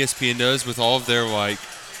hard, ESPN does, with all of their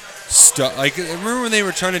stuff. Remember when they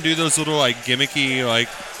were trying to do those little gimmicky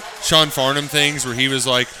Sean Farnham things where he was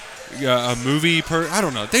a movie I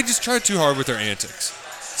don't know. They just try too hard with their antics.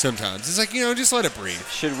 Sometimes it's just let it breathe.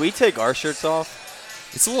 Should we take our shirts off?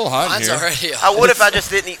 It's a little hot Mine's in here. already I would if I just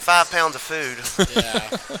didn't eat 5 pounds of food.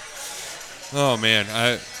 Yeah. Oh man,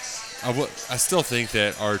 I still think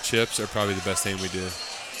that our chips are probably the best thing we do.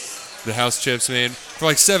 The house chips, man.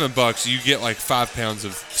 For $7, you get 5 pounds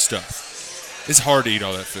of stuff. It's hard to eat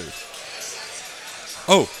all that food.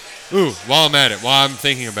 While I'm at it, while I'm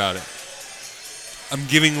thinking about it, I'm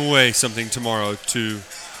giving away something tomorrow to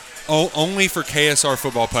only for KSR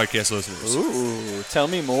Football Podcast listeners. Ooh, tell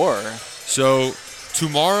me more. So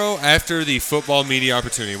tomorrow, after the football media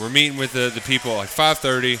opportunity, we're meeting with the people at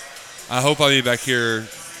 5:30. I hope I'll be back here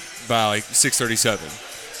by 6:37.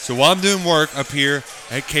 So while I'm doing work up here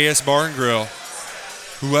at KS Bar and Grill,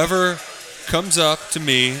 whoever comes up to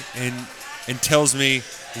me and tells me,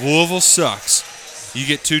 Louisville sucks, you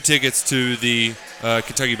get 2 tickets to the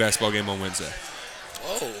Kentucky basketball game on Wednesday.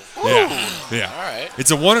 Oh. Yeah. All right.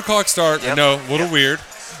 It's a 1:00 start. Yep. I know, a little weird.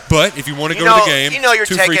 But if you want to go to the game, you're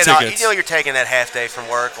 2 taking free tickets. you're taking that half day from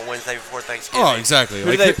work on Wednesday before Thanksgiving. Oh, exactly.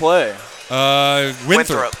 Who do they play?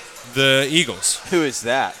 Winthrop, the Eagles. Who is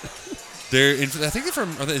that? I think they're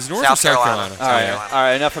from. Is North South or South Carolina. Carolina? All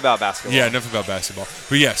right. Enough about basketball. Yeah, enough about basketball.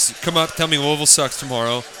 But yes, come up, tell me Louisville sucks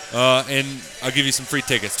tomorrow, and I'll give you some free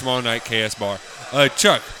tickets tomorrow night, KS Bar.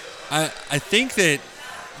 Chuck, I think that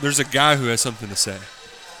there's a guy who has something to say.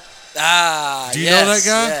 Do you know that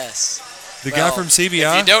guy? Yes. The guy from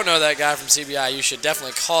CBI? If you don't know that guy from CBI, you should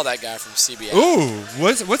definitely call that guy from CBI. Ooh,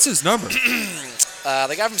 what's his number? The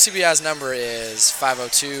guy from CBI's number is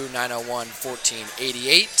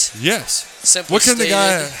 502-901-1488. Yes. Simply What can the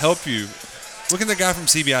guy stated. help you? What can the guy from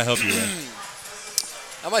CBI help you with?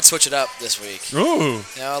 I might switch it up this week. Ooh.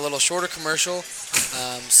 A little shorter commercial.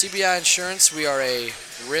 CBI Insurance, we are a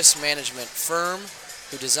risk management firm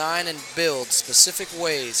who design and build specific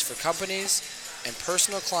ways for companies and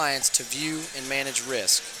personal clients to view and manage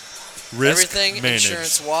risk. Everything managed.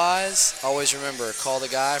 insurance-wise, always remember, call the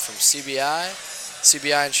guy from CBI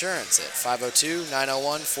Insurance at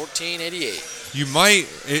 502-901-1488. You might.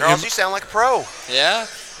 Charles, you sound like a pro. Yeah?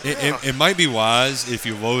 It might be wise if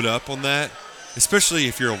you load up on that, especially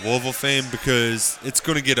if you're a Louisville fan, because it's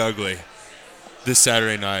going to get ugly this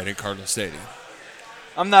Saturday night at Cardinal Stadium.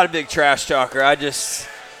 I'm not a big trash talker.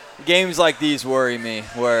 Games like these worry me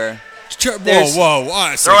where Whoa,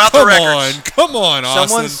 Austin, Throw out the come records. Come on,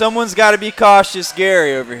 Austin. someone's got to be cautious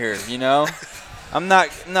Gary over here, you know? I'm not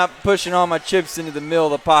pushing all my chips into the middle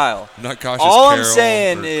of the pile. Not cautious All I'm Carol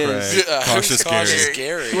saying or is- Craig. Cautious Gary.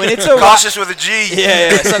 Gary. When it's a Cautious with a G.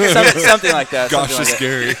 Yeah, something like that. something Cautious like that.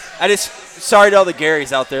 Gary. Sorry to all the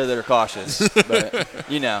Garys out there that are cautious, but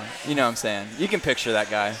you know what I'm saying. You can picture that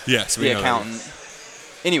guy. Yes, we the know accountant.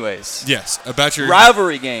 Anyways, Yes, about your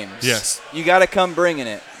rivalry games. Yes. You got to come bringing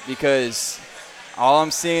it because all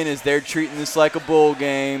I'm seeing is they're treating this like a bowl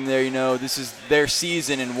game. This is their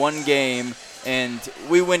season in one game, and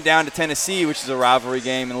we went down to Tennessee, which is a rivalry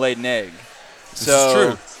game, and laid an egg. This is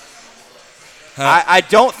true. I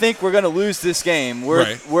don't think we're going to lose this game.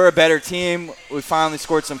 Right. We're a better team. We finally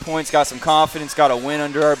scored some points, got some confidence, got a win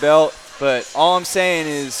under our belt. But all I'm saying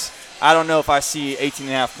is I don't know if I see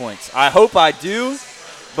 18.5 points. I hope I do,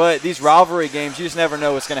 but these rivalry games, you just never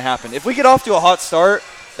know what's going to happen. If we get off to a hot start,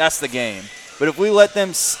 that's the game. But if we let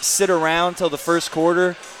them sit around till the first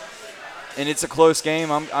quarter and it's a close game,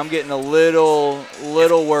 I'm getting a little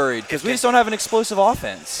worried because we just don't have an explosive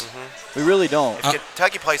offense. Mm-hmm. We really don't. If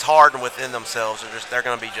Kentucky plays hard and within themselves, they're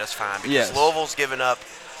going to be just fine. Because Yes. Louisville's given up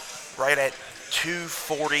right at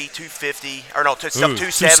 240, 250, or no,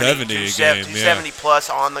 270, 270 plus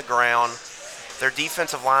on the ground. Their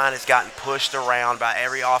defensive line has gotten pushed around by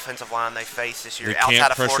every offensive line they faced this year. They outside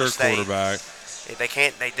can't of pressure Florida a State. quarterback. They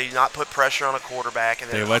can't. They do not put pressure on a quarterback.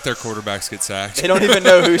 And They let their quarterbacks get sacked. They don't even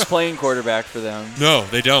know who's playing quarterback for them. No,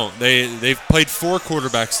 they don't. They've played 4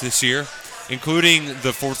 quarterbacks this year, including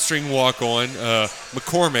the 4th-string walk-on,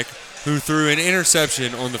 McCormick, who threw an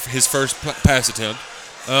interception on his first pass attempt.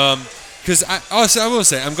 Because I will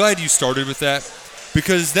say, I'm glad you started with that,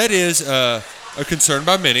 because that is a concern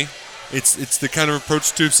by many. It's the kind of approach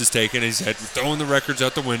Stoops is taking. He's throwing the records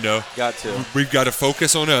out the window. Got to. We've got to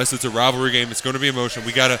focus on us. It's a rivalry game. It's going to be emotional.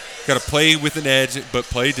 We got to play with an edge, but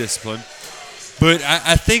play discipline. But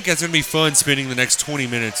I think it's going to be fun spending the next 20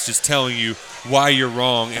 minutes just telling you why you're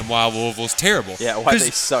wrong and why Louisville's terrible. Yeah, why they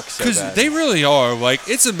suck so bad. Because they really are. Like,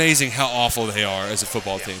 it's amazing how awful they are as a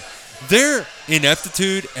football team. Their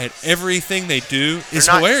ineptitude at everything they do is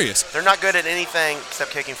hilarious. They're not good at anything except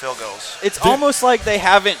kicking field goals. It's almost like they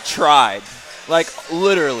haven't tried. Like,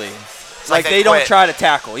 literally. Like they don't quit. try to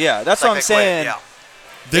tackle. Yeah, that's what I'm saying.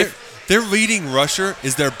 Their leading rusher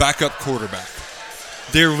is their backup quarterback.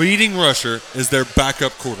 Their leading rusher is their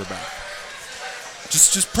backup quarterback.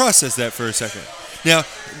 Just process that for a second. Now,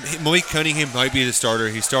 Malik Cunningham might be the starter.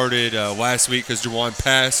 He started last week because Jawan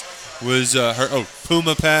Pass was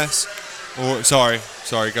Puma Pass.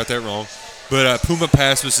 Sorry, got that wrong. But Puma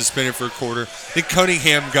Pass was suspended for a quarter. I think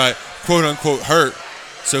Cunningham got quote-unquote hurt,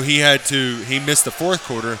 so he missed the 4th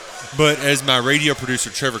quarter. But as my radio producer,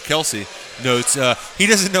 Trevor Kelsey, notes, he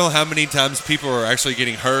doesn't know how many times people are actually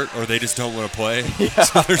getting hurt or they just don't want to play. Yeah.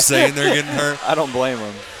 So they're saying they're getting hurt. I don't blame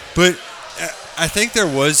them. But I think there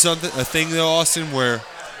was a thing, though, Austin, where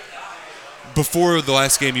before the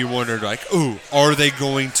last game you wondered, like, ooh, are they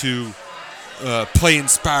going to play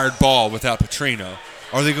inspired ball without Petrino?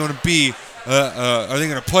 Are they going to be are they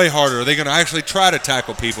going to play harder? Are they going to actually try to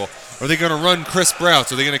tackle people? Are they going to run crisp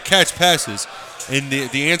routes? Are they going to catch passes? And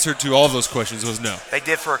the answer to all those questions was no. They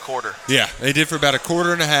did for a quarter. Yeah, they did for about a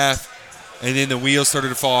quarter and a half, and then the wheels started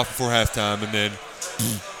to fall off before halftime, and then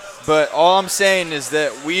But all I'm saying is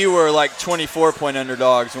that we were like 24-point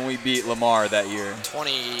underdogs when we beat Lamar that year.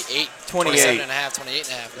 28, 28 and a half, 28 and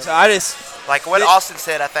a half. So I just Like what Austin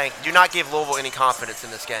said, I think, do not give Louisville any confidence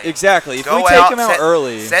in this game. exactly. If Go we take out, them out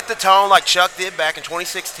early, set the tone like Chuck did back in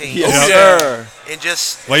 2016. yes, Yeah. sir. And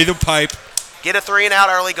just lay the pipe. get a 3 and out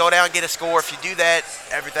early, go down and get a score. If you do that,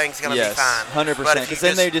 everything's going to Yes, be fine. 100%. But if you Because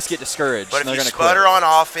then just- they just get discouraged. But and if they're you going to sputter quit.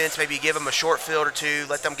 on offense, maybe you give them a short field or two,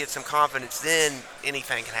 let them get some confidence, then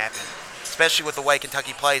anything can happen. Especially with the way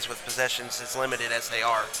Kentucky plays with possessions as limited as they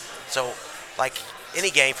are. So, like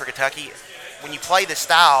any game for Kentucky, when you play this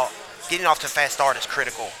style, getting off to a fast start is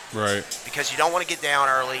critical Right. because you don't want to get down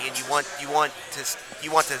early, and you want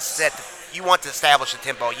to establish the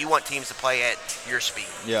tempo. You want teams to play at your speed.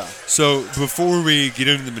 Yeah. So before we get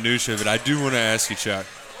into the minutia of it, I do want to ask you, Chuck,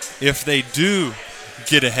 if they do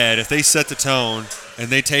get ahead, if they set the tone and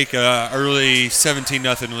they take a early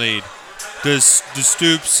 17-0 lead, does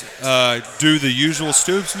Stoops do the usual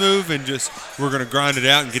Stoops move and just we're going to grind it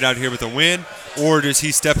out and get out of here with a win, or does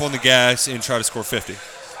he step on the gas and try to score 50?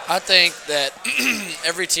 I think that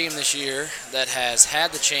every team this year that has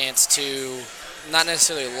had the chance to not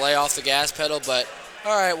necessarily lay off the gas pedal, but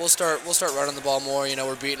all right, we'll start running the ball more. You know,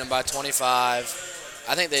 we're beating them by 25.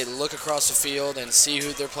 I think they look across the field and see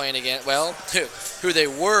who they're playing against. Well, who they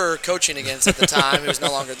were coaching against at the time, who's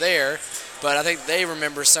no longer there. But I think they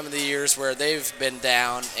remember some of the years where they've been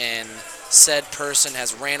down and said person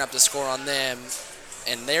has ran up the score on them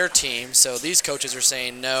and their team. So these coaches are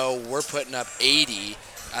saying, no, we're putting up 80.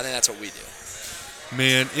 I think that's what we do.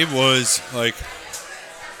 Man, it was like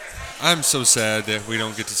I'm so sad that we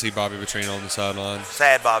don't get to see Bobby Petrino on the sideline.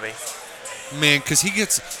 Sad, Bobby. Man, because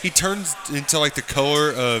he turns into like the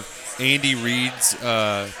color of Andy Reid's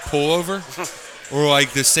pullover, or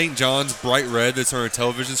like the St. John's bright red that's on a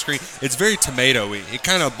television screen. It's very tomato-y. It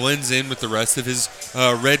kind of blends in with the rest of his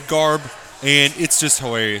red garb, and it's just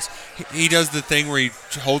hilarious. He does the thing where he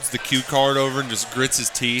holds the cue card over and just grits his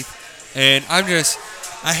teeth, and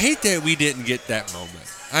I hate that we didn't get that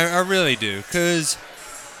moment. I really do, because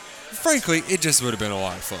frankly, it just would have been a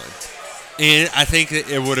lot of fun. And I think that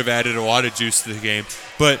it would have added a lot of juice to the game.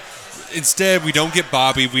 But instead, we don't get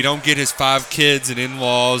Bobby. We don't get his 5 kids and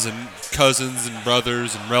in-laws and cousins and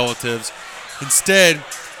brothers and relatives. Instead,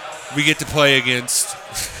 we get to play against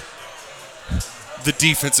the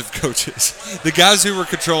defensive coaches. The guys who were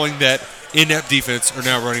controlling that inept defense are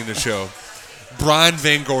now running the show. Brian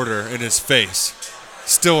Van Gorder in his face.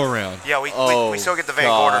 Still around. Yeah, we still get the Van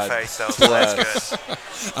God. Gorder face, so that's good.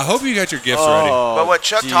 I hope you got your gifts ready. But what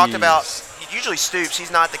Chuck talked jeez. about, usually Stoops,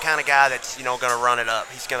 he's not the kind of guy that's, going to run it up.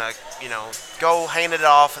 He's going to, go hand it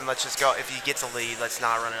off and let's just go. If he gets a lead, let's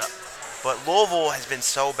not run it up. But Louisville has been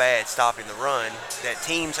so bad stopping the run that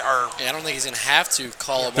teams are. Yeah, I don't think he's going to have to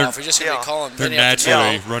call him off. He's just going to be calling. They're Benny up the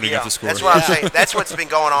naturally middle. running up the score. That's what I'm saying. That's what's been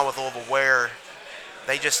going on with Louisville, where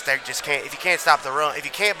they just can't. If you can't stop the run, if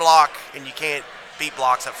you can't block and you can't beat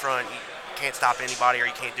blocks up front, you can't stop anybody or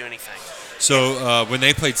you can't do anything. So when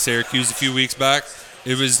they played Syracuse a few weeks back,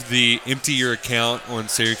 it was the empty your account on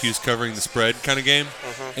Syracuse covering the spread kind of game.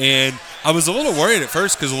 And I was a little worried at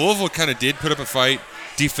first because Louisville kind of did put up a fight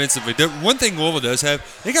defensively. The one thing Louisville does have,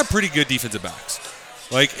 they got pretty good defensive backs.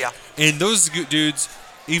 And those dudes,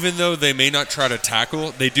 even though they may not try to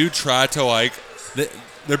tackle, they do try to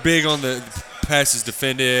they're big on the passes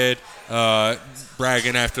defended,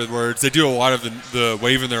 bragging afterwards. They do a lot of the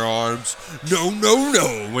waving their arms. No,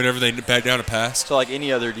 whenever they back down a pass. So like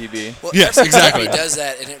any other DB. Well, Yes, every exactly. time he does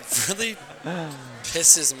that, and it really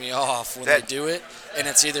pisses me off when they do it. And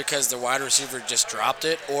it's either because the wide receiver just dropped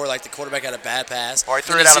it, or like the quarterback had a bad pass. Or he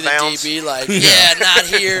threw and it you out of bounds. see the DB like, yeah, not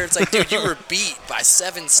here. It's like, dude, you were beat by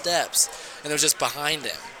 7 steps, and it was just behind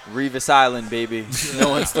him. Revis Island, baby. No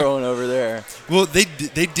one's throwing over there. Well, they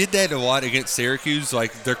did that a lot against Syracuse.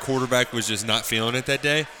 Like, their quarterback was just not feeling it that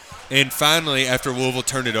day. And finally, after Louisville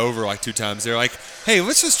turned it over like 2 times, they're like, hey,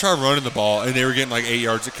 let's just try running the ball. And they were getting like 8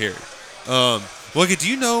 yards a carry. Logan, do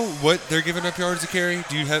you know what they're giving up yards a carry?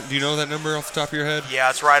 Do you know that number off the top of your head? Yeah,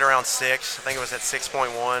 it's right around 6. I think it was at 6.1.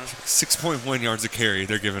 6.1 yards a carry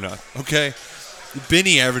they're giving up. Okay?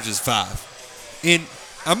 Benny averages 5. And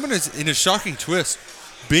I'm going to, in a shocking twist,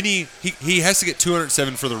 Benny, he has to get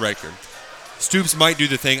 207 for the record. Stoops might do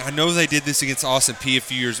the thing. I know they did this against Austin Peay a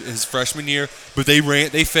few years his freshman year, but they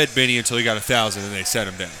fed Benny until he got 1,000 and they set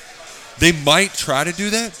him down. They might try to do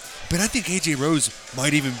that, but I think A.J. Rose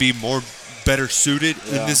might even be better suited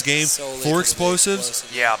in this game Solely for explosives.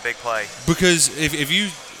 Yeah, big play. Because if you,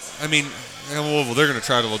 well, they're going to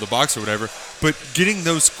try to load the box or whatever. But getting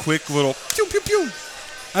those quick little pew, pew, pew.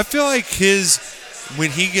 I feel like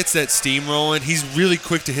when he gets that steam rolling, he's really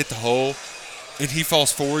quick to hit the hole, and he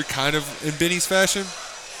falls forward kind of in Benny's fashion.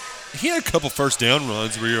 He had a couple first down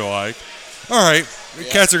runs where you're like, all right, the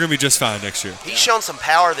Cats are going to be just fine next year. He's shown some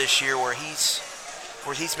power this year where he's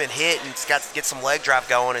been hit and he's got to get some leg drive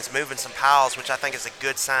going. It's moving some piles, which I think is a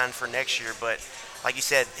good sign for next year. But like you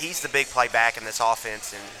said, he's the big play back in this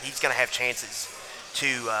offense, and he's going to have chances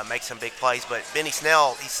to make some big plays. But Benny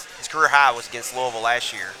Snell, his career high was against Louisville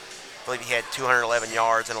last year. I believe he had 211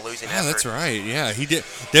 yards in a losing effort. That's right. Yeah, he did.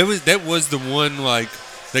 That was the one, like,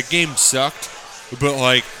 that game sucked, but,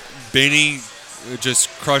 like, Benny just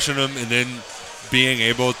crushing them and then being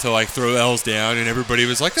able to, like, throw L's down, and everybody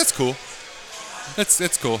was like, that's cool.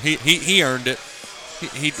 That's cool. He earned it.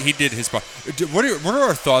 He did his part. What are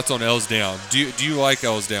our thoughts on L's down? Do you like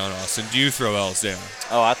L's down, Austin? Do you throw L's down?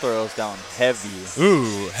 Oh, I throw L's down heavy.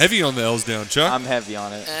 Ooh, heavy on the L's down, Chuck. I'm heavy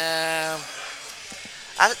on it.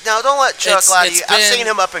 No, don't let Chuck lie to you. I've seen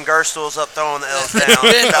him up in Gerstels up throwing the L's down.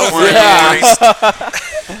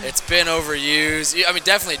 It's been overused. I mean,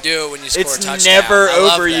 definitely do it when you score a touchdown. It's never I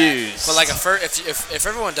love overused. that. But like if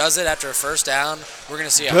everyone does it after a first down, we're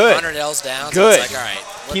gonna see Good. 100 L's down. Good. So it's like, all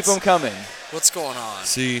right, Keep them coming. What's going on?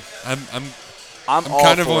 See, I'm all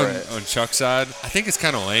kind of for on it. Chuck's side. I think it's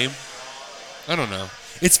kind of lame. I don't know.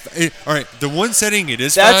 All right. The one setting it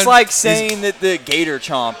is. That's fine like is- saying that the Gator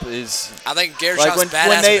Chomp is. I think Gator Like Chomp's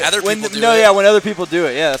badass when other people do it. when other people do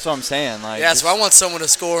it. Yeah, that's what I'm saying. Like, Yeah, so I want someone to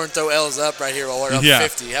score and throw L's up right here while we're up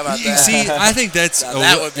 50. How about You that? see, I think that's Now,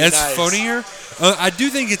 that would be that's nice. funnier. I do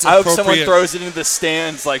think it's I hope appropriate. someone throws it into the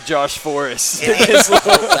stands like Josh Forrest. That does not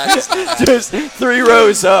happen. Just 3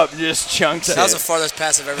 rows up, just chunks That was the it. farthest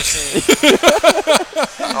pass I've ever seen.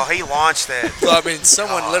 Oh, he launched that. So, I mean,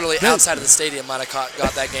 someone literally outside of the stadium might have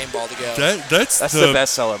got that game ball to go. That's That's the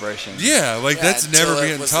best celebration. Yeah, like that's until never it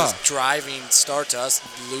being was taught. this driving start to us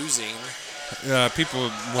losing. People.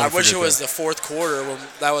 I wish it was the fourth quarter when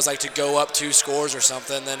that was like to go up 2 scores or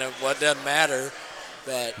something. Then it doesn't matter.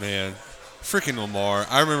 But Man, freaking Lamar.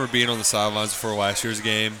 I remember being on the sidelines before last year's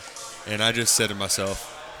game, and I just said to myself,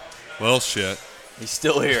 well, shit. He's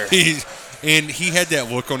still here. And he had that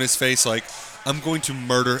look on his face like, I'm going to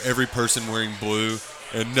murder every person wearing blue,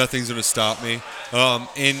 and nothing's going to stop me.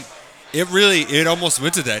 And it almost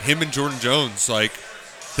went to that. Him and Jordan Jones, like,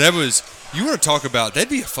 that was, you want to talk about, that'd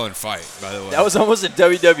be a fun fight, by the way. That was almost a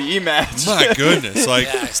WWE match. My goodness. Like,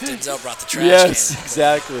 yeah, Denzel brought the trash Yes, can.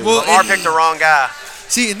 exactly. Well, Lamar picked the wrong guy.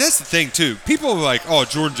 see, and that's the thing, too. People are like, oh,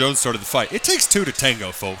 Jordan Jones started the fight. It takes 2 to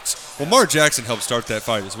tango, folks. Lamar Jackson helped start that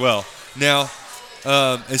fight as well. Now,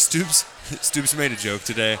 as Stoops made a joke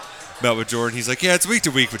today about with Jordan. He's like, yeah, it's week to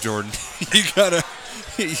week with Jordan.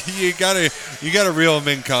 you gotta reel him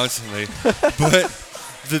in constantly. But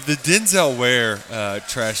the Denzel Ware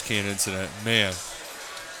trash can incident, man.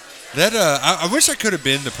 That I wish I could have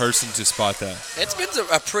been the person to spot that. It's been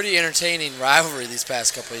a pretty entertaining rivalry these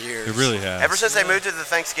past couple of years. It really has. Ever since they moved to the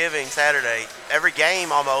Thanksgiving Saturday, every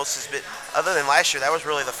game almost has been, other than last year, that was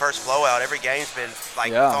really the first blowout. Every game's been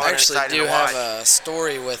like Yeah. fun I and actually exciting do to have watch. a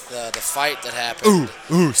story with the fight that happened.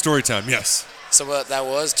 Ooh, story time. Yes. So what that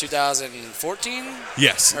was 2014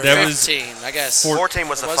 Yes. or That was 15, I guess. 14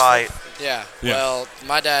 was the Was fight. Yeah. Yeah. Well,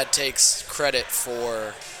 my dad takes credit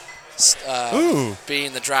for Ooh.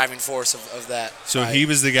 being the driving force of that. So fight. he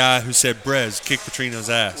was the guy who said Brez kick Petrino's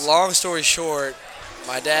ass. Long story short,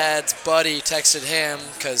 my dad's buddy texted him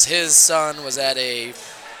because his son was at a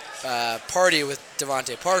party with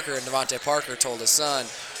Devontae Parker, and Devontae Parker told his son,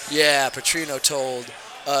 yeah, Petrino told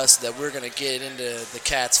us that we're going to get into the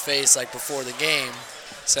cat's face like before the game.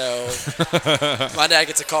 So my dad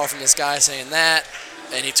gets a call from this guy saying that,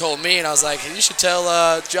 and he told me, and I was like, you should tell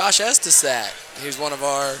Josh Estes that. He was one of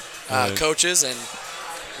our coaches, and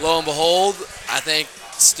lo and behold, I think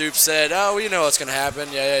Stoops said, oh, you know what's going to happen,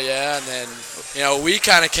 yeah, and then, we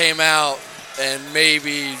kind of came out and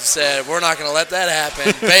maybe said, we're not going to let that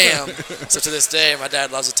happen, bam. So to this day, my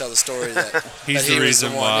dad loves to tell the story that He's that he the was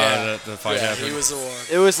reason one, why the fight yeah, happened. he was the one.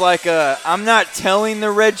 It was like I'm not telling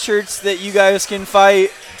the red shirts that you guys can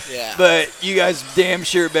fight, Yeah. but you guys damn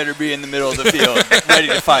sure better be in the middle of the field ready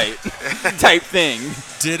to fight type thing.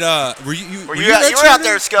 Did were you You were out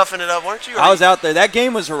there scuffing it up, weren't you? I was out there. That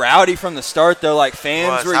game was rowdy from the start, though. Like,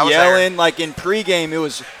 fans were I was yelling. Like, in pregame,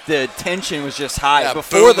 the tension was just high. Yeah,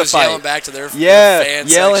 before Boone the was fight. yelling back to their Yeah, fan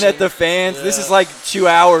yelling section. at the fans. This Yeah. is like 2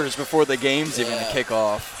 hours before the game's even to kick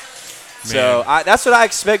off. So that's what I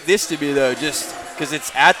expect this to be, though, just because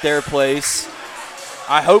it's at their place.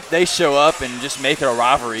 I hope they show up and just make it a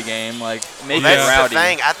rivalry game, like make it That's rowdy. the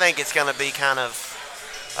thing. I think it's going to be kind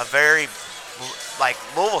of a very like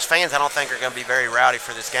Louisville's fans, I don't think are going to be very rowdy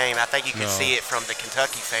for this game. I think you can No. see it from the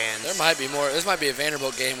Kentucky fans. There might be more. This might be a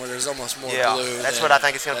Vanderbilt game where there's almost more Yeah, blue. that's than- what I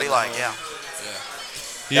think it's going to be than like. home. Yeah.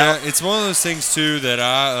 Yeah, it's one of those things too that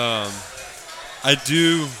I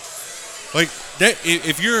do like that.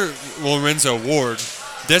 If you're Lorenzo Ward,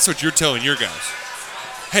 that's what you're telling your guys.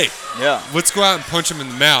 Hey, Yeah. let's go out and punch them in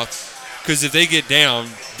the mouth, because if they get down,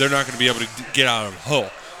 they're not going to be able to get out of the hole.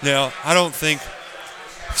 Now, I don't think,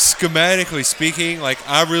 schematically speaking, like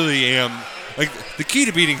I really am, like the key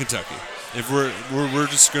to beating Kentucky, if we're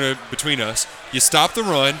just going to, between us, you stop the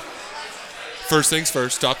run. First things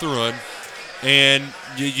first, stop the run, and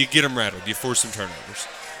you get them rattled. You force some turnovers,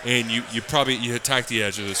 and you attack the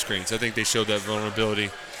edge of the screens. I think they showed that vulnerability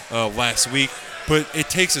last week, but it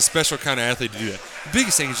takes a special kind of athlete to do that. The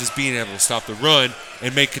biggest thing is just being able to stop the run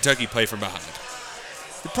and make Kentucky play from behind.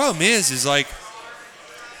 The problem is like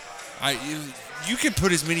you can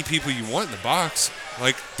put as many people you want in the box.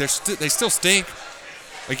 Like they still stink.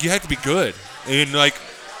 Like you have to be good, and like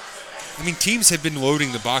I mean teams have been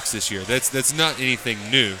loading the box this year. That's not anything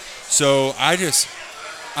new. So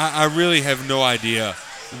I really have no idea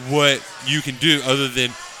what you can do other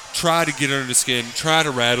than try to get under the skin, try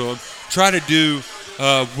to rattle them, try to do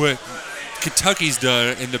what Kentucky's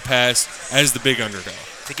done in the past as the big underdog.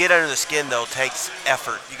 To get under the skin, though, takes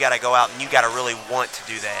effort. You got to go out and you got to really want to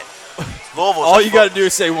do that. Louisville's All you got to do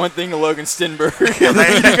is say one thing to Logan Stenberg, and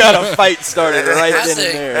then you got a fight started right then and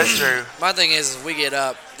there. That's true. My thing is we get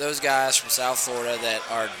up, those guys from South Florida that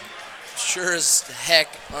are sure as heck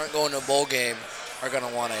aren't going to a bowl game are going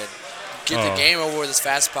to want to get the game over with as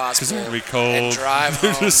fast as possible. 'Cause they're gonna be cold. And drive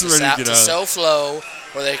They're home just ready to get to out. SoFlo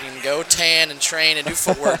where they can go tan and train and do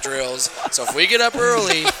footwork drills. So if we get up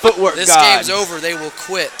early, Footwork this God. game's over. They will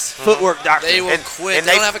quit. Footwork doctor. They will And- quit. and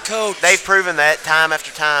They don't they've- have a coach. They've proven that time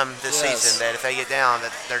after time this Yes. season that if they get down,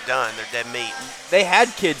 that they're done. They're dead meat. They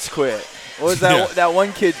had kids quit. What was that? Yeah. That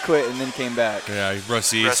one kid quit and then came back. Yeah,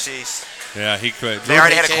 Russ East. Russ East. Yeah, he quit. They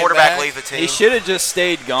already had a came quarterback back. leave the team. He should have just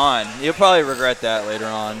stayed gone. He'll probably regret that later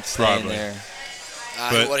on, staying Probably. there.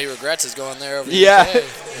 But- what he regrets is going there over Yeah. UK.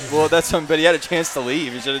 Well, that's something. But he had a chance to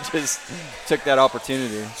leave. He should have just took that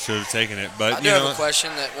opportunity. Should have taken it, but I do you have know. a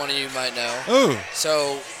question that one of you might know. Oh,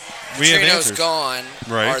 So, we have Trino's answers. gone.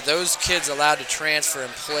 Right. Are those kids allowed to transfer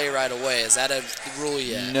and play right away? Is that a rule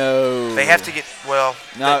yet? No. They have to get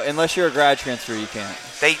No, unless you're a grad transfer, you can't.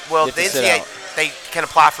 the have to sit NCAA out. they can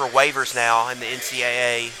apply for waivers now in the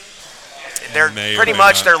NCAA. They're may or pretty may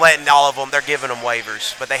much not. they're letting all of them. They're giving them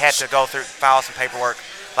waivers, but they have to go through file some paperwork.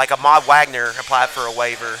 Like Ahmad Wagner applied for a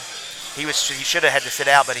waiver. He should have had to sit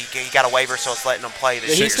out, but he got a waiver, so it's letting him play this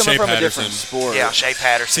Yeah, year. he's coming Shea from Patterson. a different sport. Yeah, Shea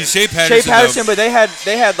Patterson. See, Shea Shea Patterson. Patterson, though, but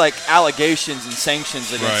they had like allegations and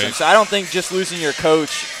sanctions against Right. him. So I don't think just losing your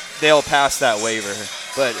coach, they'll pass that waiver.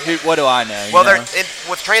 But what do I know? Well, you know?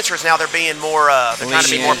 with transfers now, they're being more. They're trying to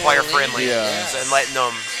be more Lenient. player friendly Yeah. and letting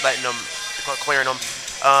them, clearing them.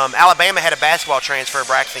 Alabama had a basketball transfer,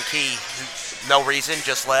 Braxton Key, who no reason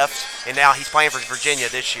just left, and now he's playing for Virginia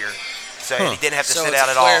this year. So he didn't have to So sit it's out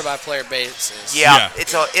a at all. player-by-player basis. Yeah, Yeah.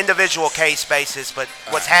 it's an individual case basis, but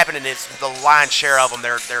what's happening is the lion's share of them,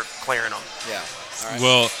 they're clearing them. Yeah. All right.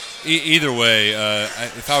 Well, either way,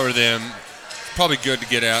 if I were them, probably good to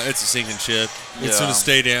get out. It's a sinking ship. It's Yeah. going to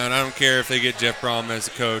stay down. I don't care if they get Jeff Brom as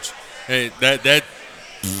a coach. Hey,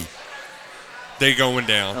 they going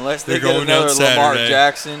down. Unless They're they get going down another Lamar Saturday.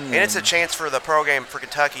 Jackson. And it's a chance for the program for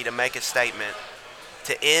Kentucky to make a statement,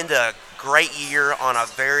 to end a great year on a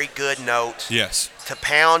very good note, Yes. to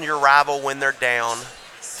pound your rival when they're down,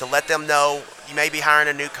 to let them know you may be hiring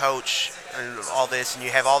a new coach and all this, and you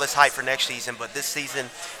have all this hype for next season, but this season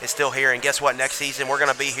is still here. And guess what? Next season we're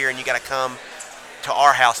going to be here, and you got to come to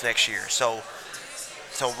our house next year. So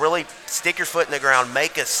really stick your foot in the ground,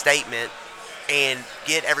 make a statement, and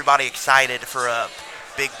get everybody excited for a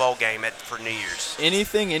big bowl game for New Year's.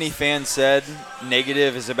 Anything any fan said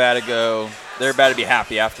negative is about to go. They're about to be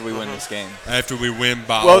happy after we win this game. After we win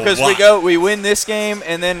by Well, a because lot. we win this game,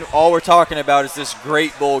 and then all we're talking about is this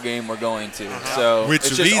great bowl game we're going to. So Which it's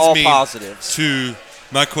just leads all me positives. to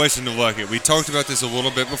my question to Luckett. We talked about this a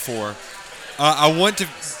little bit before. I want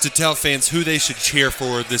to tell fans who they should cheer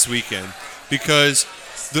for this weekend, because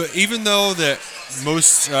even though that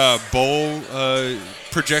most bowl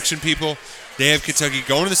projection people, they have Kentucky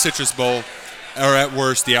going to the Citrus Bowl, or at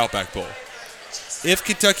worst the Outback Bowl. If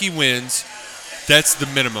Kentucky wins, that's the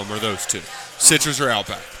minimum, or those two, Citrus or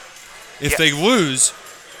Outback. If they lose,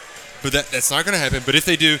 but that's not going to happen. But if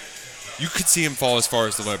they do, you could see them fall as far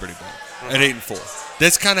as the Liberty Bowl at 8-4.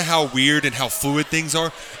 That's kind of how weird and how fluid things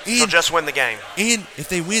are. So And, just win the game. and if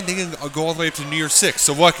they win, they can go all the way up to New Year's 6.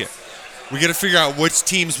 So look it. We got to figure out which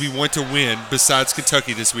teams we want to win besides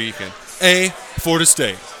Kentucky this weekend. A, Florida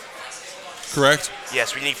State. Correct?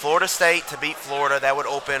 Yes, we need Florida State to beat Florida. That would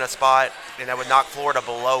open a spot, and that would knock Florida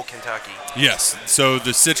below Kentucky. Yes. So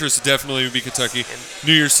the citrus definitely would be Kentucky.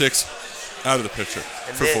 New Year's Six, out of the picture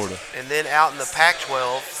for Florida. And then out in the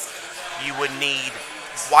Pac-12, you would need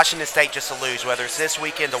Washington State just to lose, whether it's this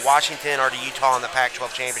weekend to Washington or to Utah in the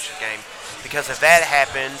Pac-12 championship game. Because if that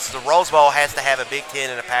happens, the Rose Bowl has to have a Big Ten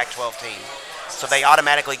and a Pac-12 team. So they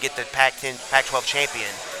automatically get the Pac-12 champion.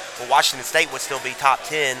 But Washington State would still be top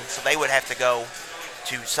 10, so they would have to go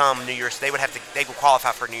to some New Year's. They would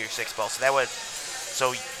qualify for a New Year's Six bowl. So that would.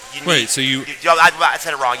 So you need, I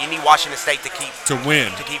said it wrong. You need Washington State to keep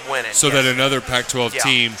winning. So that another Pac-12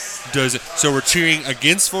 team does it. So we're cheering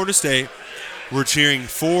against Florida State. We're cheering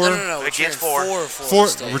for. No. Against Florida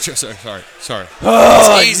State. Sorry.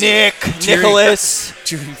 Oh, Nicholas.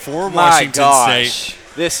 Cheering for My Washington gosh. State.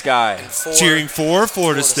 This guy. Cheering for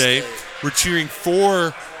Florida State. We're cheering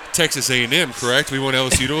for Texas A&M, correct? We want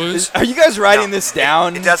LSU to lose? Are you guys writing this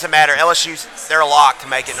down? It doesn't matter. They're a lock to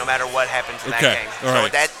make it no matter what happens in that game. All right. So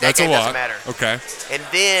that That's game a lock. doesn't matter. Okay. And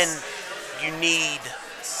then you need,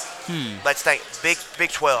 let's think, Big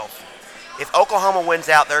 12. If Oklahoma wins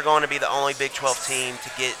out, they're going to be the only Big 12 team to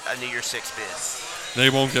get a New Year's Six bid. They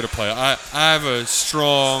won't get a play. I have a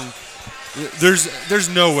strong. There's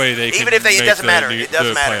no way they can. Even if it doesn't matter. It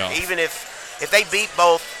doesn't matter. Even if they beat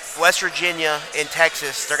both West Virginia and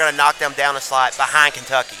Texas, they're going to knock them down a slot behind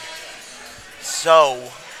Kentucky. So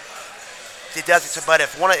it doesn't. But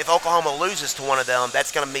if Oklahoma loses to one of them,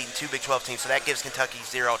 that's going to meet two Big 12 teams. So that gives Kentucky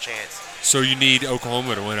zero chance. So you need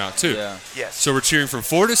Oklahoma to win out too. Yeah. Yes. So we're cheering for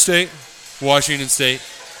Florida State, Washington State,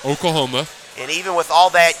 Oklahoma. And even with all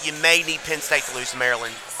that, you may need Penn State to lose to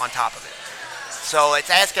Maryland on top of it. So it's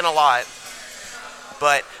asking a lot.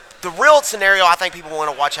 But the real scenario I think people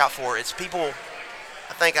want to watch out for is people.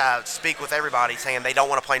 I think I speak with everybody saying they don't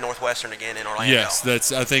want to play Northwestern again in Orlando.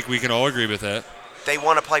 Yes, I think we can all agree with that. They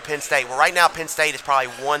want to play Penn State. Well, right now Penn State is probably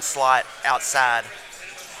one slot outside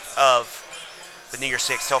of the New Year's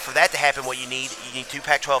Six. So for that to happen, what you need two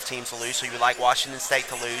Pac-12 teams to lose. So you would like Washington State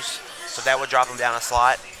to lose. So that would drop them down a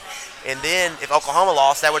slot. And then if Oklahoma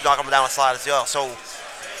lost, that would knock them down a slot as well. So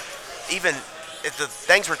even if the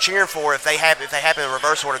things we're cheering for, if they happen in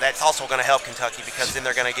reverse order, that's also going to help Kentucky because then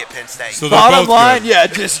they're going to get Penn State. So bottom line,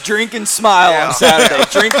 just drink and smile on Saturday.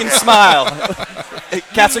 Drink and smile.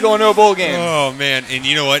 Cats are going to a bowl game. Oh, man. And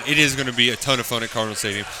you know what? It is going to be a ton of fun at Cardinal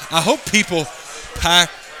Stadium. I hope people pack.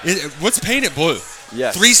 What's painted blue?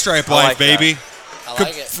 Yes. Three-stripe life, baby. I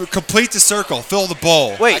like it. Complete the circle. Fill the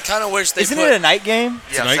bowl. Wait, I kind of wish they isn't put it a night game?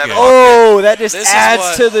 Yeah, Tonight 7 game. o'clock. Oh, that just This is adds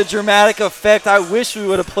what- to the dramatic effect. I wish we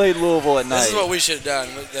would have played Louisville at night. This is what we should have done.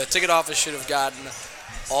 The ticket office should have gotten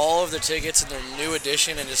all of their tickets in their new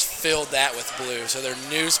edition and just filled that with blue. So their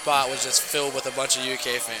new spot was just filled with a bunch of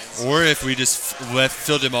UK fans. Or if we just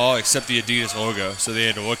filled them all except the Adidas logo, so they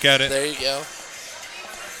had to look at it. There you go.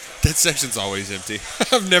 That section's always empty.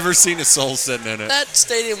 I've never seen a soul sitting in it. That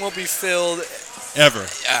stadium will be filled Ever.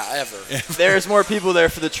 ever. There's more people there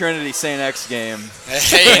for the Trinity St. X game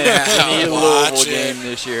Hey, than the now, Louisville watch game it.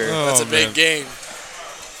 this year. Oh, That's a big man. game.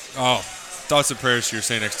 Oh, thoughts and prayers to your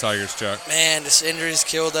St. X Tigers, Chuck. Man, this injuries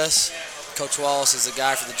killed us. Coach Wallace is the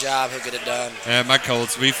guy for the job. He'll get it done. And my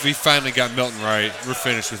Colts, we finally got Milton right. We're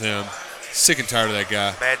finished with him. Sick and tired of that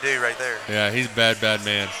guy. Bad dude right there. Yeah, he's a bad, bad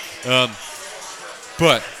man.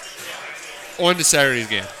 But on to Saturday's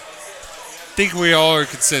game. I think we all are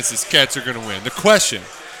consensus Cats are going to win. The question,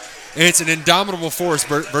 and it's an indomitable force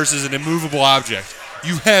versus an immovable object.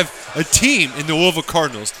 You have a team in the Louisville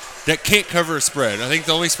Cardinals that can't cover a spread. I think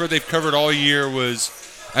the only spread they've covered all year was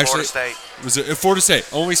Florida State. Was it Florida State?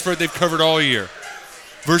 Only spread they've covered all year.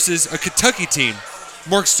 Versus a Kentucky team.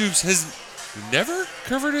 Mark Stoops has never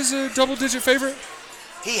covered as a double-digit favorite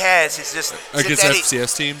He has. It's just against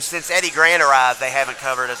FCS teams. Since Eddie Grant arrived, they haven't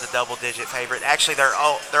covered as a double-digit favorite. Actually,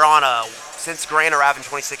 they're on a since Grant arrived in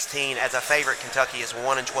 2016 as a favorite. Kentucky is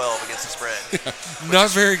 1-12 against the spread, Not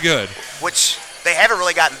very good. which they haven't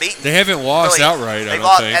really gotten beaten. They haven't lost Really. outright, I They don't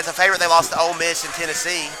lost think. as a favorite. They lost to Ole Miss and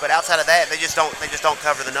Tennessee, but outside of that, they just don't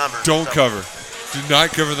cover the numbers. Don't So, cover. Do not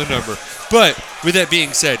cover the number. But with that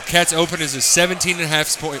being said, Cats open as a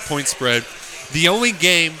 17.5 point spread. The only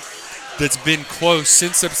game that's been close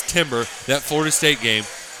since September, that Florida State game,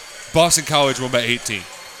 Boston College won by 18.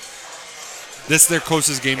 That's their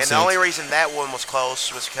closest game And since. the only reason that one was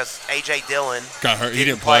close was because A.J. Dillon got hurt. He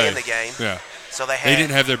didn't didn't play in the game. Yeah. So they They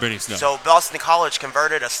didn't have their Benny Snell. So Boston College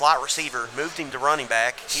converted a slot receiver, moved him to running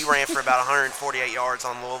back. He ran for about 148 yards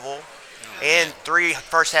on Louisville. And 3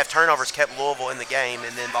 first-half turnovers kept Louisville in the game,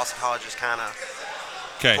 and then Boston College just kind of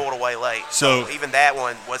Okay. pulled away late. So- So even that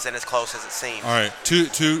one wasn't as close as it seemed. All right,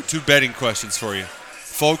 two betting questions for you.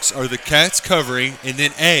 Folks, are the Cats covering? And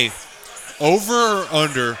then A, over or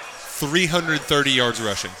under 330 yards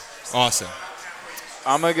rushing? Austin.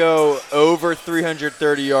 I'm going to go over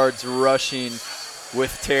 330 yards rushing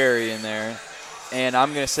with Terry in there. And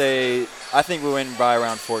I'm going to say I think we win by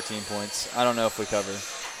around 14 points. I don't know if we cover.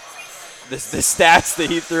 The stats that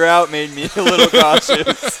he threw out made me a little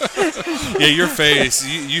cautious. Yeah, your face.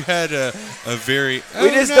 You had a very.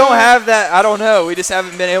 We just don't have that. I don't know. We just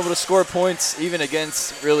haven't been able to score points even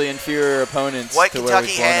against really inferior opponents. What to where Kentucky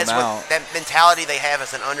we've blown has, them out. with that mentality they have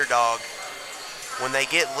as an underdog, when they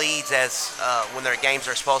get leads when their games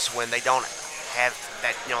are supposed to win, they don't have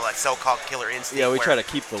that that so-called killer instinct. Yeah, we where try to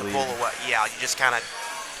keep the lead. Pull away. Yeah, you just kind of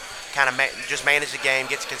just manage the game,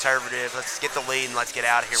 get conservative. Let's get the lead and let's get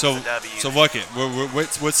out of here with the W. So Luckett,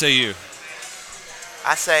 what say you?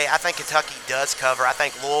 I think Kentucky does cover. I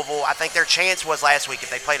think Louisville. I think their chance was last week. If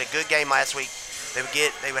they played a good game last week,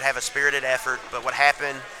 they would have a spirited effort. But what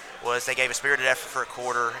happened was they gave a spirited effort for a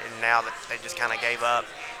quarter, and now that they just kind of gave up.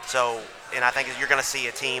 So, and I think you're going to see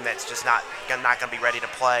a team that's just not going to be ready to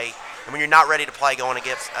play. And when you're not ready to play, going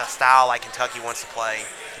against a style like Kentucky wants to play,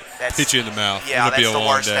 that's hit you in the mouth. Yeah, It'll be that's a the long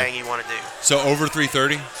worst day. thing you want to do. So over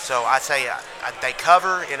 330. So I say they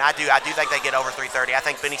cover, and I do think they get over 330. I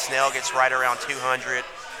think Benny Snell gets right around 200,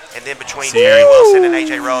 and then between Terry Wilson and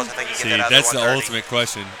AJ Rose, I think you get that other that's 130. the ultimate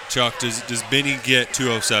question, Chuck. Does Benny get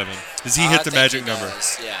 207? Does he hit the magic number?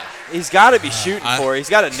 Yeah. He's got to be shooting for it. He's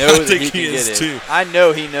got to know that think he can he is get it. too. I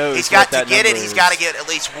know he knows. He's got what to that get it. number He's is. got to get at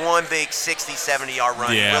least one big 60, 70-yard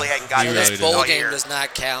run. Yeah, He really hadn't got he it really This does. bowl all game year. does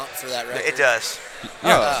not count for that record. It does.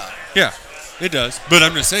 Yeah, it does. But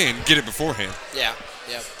I'm just saying, get it beforehand, Yeah.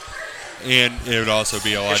 Yep. and it would also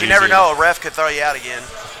be a lot Because easier. you never know, a ref could throw you out again.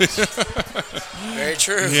 Very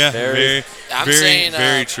true. Yeah, Very. I'm very, saying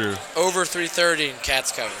very true. over 330 and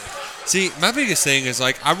Cats cover. See, my biggest thing is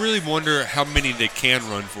I really wonder how many they can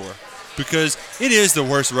run for, because it is the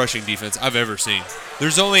worst rushing defense I've ever seen.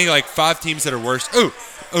 There's only 5 teams that are worse. Oh,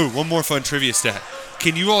 one more fun trivia stat.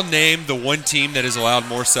 Can you all name the one team that has allowed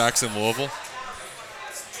more sacks than Louisville?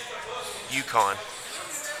 UConn.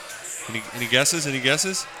 Any guesses? Any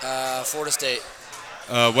guesses? Florida State.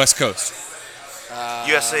 West Coast.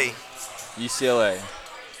 USC. UCLA.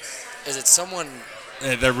 Is it someone?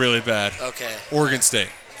 They're really bad. Okay. Oregon State.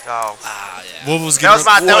 Oh. Yeah. Louisville's That was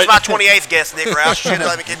giving my 28th guess, Nick Roush. Should have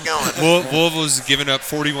let me get going. Louisville's given up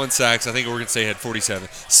 41 sacks. I think Oregon State had 47.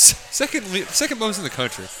 Second most in the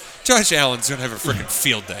country. Josh Allen's going to have a freaking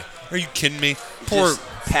field day. Are you kidding me? Poor, Just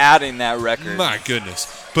padding that record. my goodness.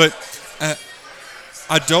 But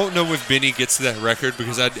I don't know if Benny gets to that record,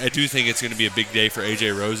 because I do think it's going to be a big day for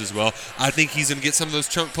A.J. Rose as well. I think he's going to get some of those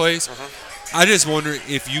chunk plays. I just wonder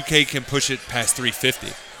if UK can push it past 350.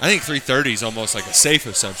 I think 330 is almost like a safe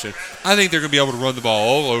assumption. I think they're going to be able to run the ball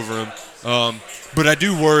all over him. But I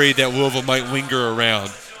do worry that Louisville might linger around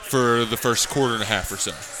for the first quarter and a half or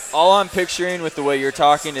so. All I'm picturing with the way you're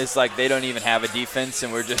talking is they don't even have a defense,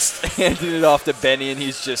 and we're just handing it off to Benny, and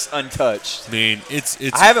he's just untouched. I mean, it's.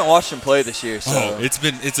 I haven't watched him play this year, so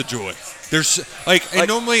it's a joy. There's and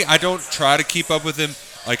normally I don't try to keep up with him.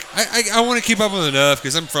 I want to keep up with him enough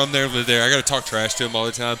because I'm from there, live there. I got to talk trash to him all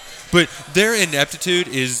the time. But their ineptitude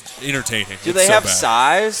is entertaining. do they have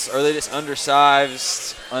size, or are they just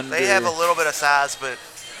undersized? They have a little bit of size, but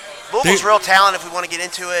Louisville's real talent if we want to get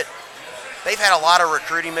into it. They've had a lot of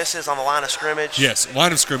recruiting misses on the line of scrimmage. Yes,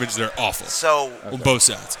 line of scrimmage, they're awful. So on both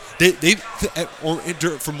sides.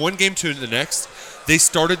 From one game to the next, they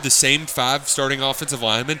started the same 5 starting offensive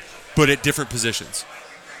linemen, but at different positions.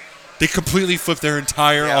 They completely flipped their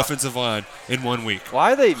entire offensive line in 1 week.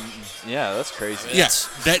 Why are they? Yeah, that's crazy. Yes,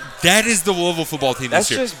 that is the Louisville football team That's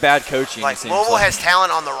this year. just bad coaching. it seems Louisville like. has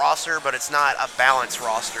talent on the roster, but it's not a balanced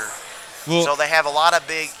roster. Well, So they have a lot of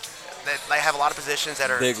they have a lot of positions that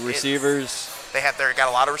are big receivers. They've got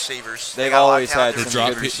a lot of receivers. They've got a lot of always had talented they some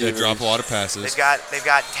drop good they drop a receivers. lot of passes. They've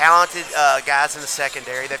got talented guys in the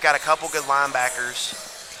secondary. They've got a couple good linebackers,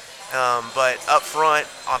 but up front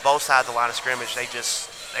on both sides of the line of scrimmage, they just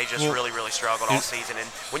really struggled all season. And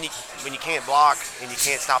when you can't block and you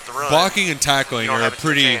can't stop the run, Blocking and tackling you don't are have a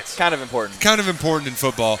pretty chance. Kind of important. in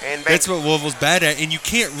football. And That's what Louisville's bad at, and you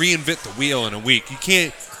can't reinvent the wheel in a week. You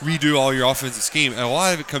can't redo all your offensive scheme, and a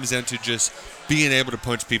lot of it comes down to just being able to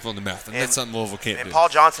punch people in the mouth, and that's something Louisville can't And do. Paul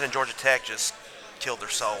Johnson and Georgia Tech just killed their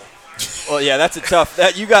soul. Well, yeah, that's a tough.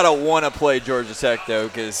 That you gotta want to play Georgia Tech though,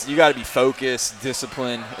 because you got to be focused,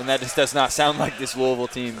 disciplined, and that just does not sound like this Louisville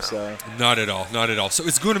team. So Not at all. So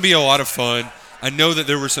it's going to be a lot of fun. I know that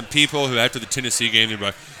there were some people who, after the Tennessee game, they were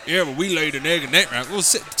like, yeah, but we laid an egg in that round. Well,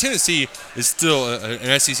 Tennessee is still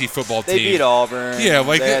an SEC football team. They beat Auburn. Yeah,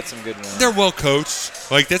 like they had some good wins. They're well coached.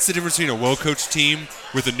 Like, that's the difference between a well coached team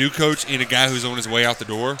with a new coach and a guy who's on his way out the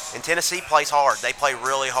door. And Tennessee plays hard. They play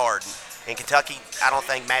really hard. And Kentucky, I don't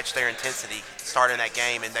think, matched their intensity starting that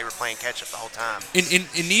game, and they were playing catch-up the whole time.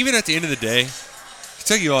 And even at the end of the day,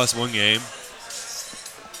 Kentucky lost one game.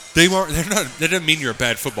 They're not. That doesn't mean you're a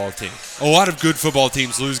bad football team. A lot of good football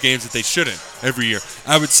teams lose games that they shouldn't every year.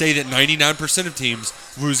 I would say that 99% of teams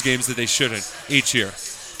lose games that they shouldn't each year.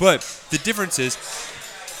 But the difference is,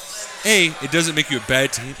 A, it doesn't make you a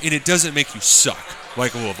bad team, and it doesn't make you suck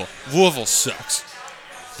like Louisville. Louisville sucks.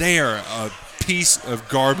 They are a piece of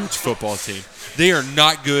garbage football team. They are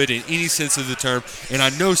not good in any sense of the term, and I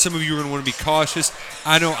know some of you are going to want to be cautious.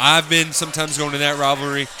 I know I've been sometimes going to that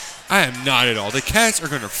rivalry. I am not at all. The Cats are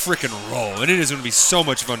going to freaking roll, and it is going to be so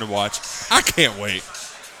much fun to watch. I can't wait.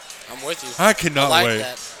 I'm with you. I cannot like wait.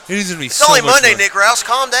 That. It is going to be It's so only much Monday, fun. Nick Rouse.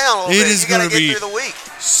 Calm down a little It bit. is You got to gonna be get through the week.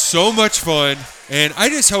 So much fun, and I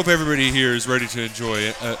just hope everybody here is ready to enjoy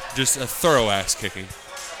it. Just a thorough ass kicking.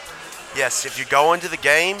 Yes, if you're going to the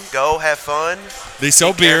game, go have fun. They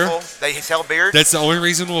sell Be beer. careful. They sell beer. That's the only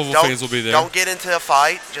reason Louisville fans will be there. Don't get into a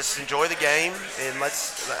fight. Just enjoy the game, and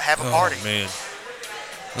let's have a party. Oh, man.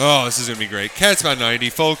 Oh, this is going to be great. Cats by 90,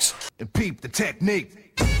 folks. And peep the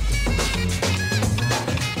technique. But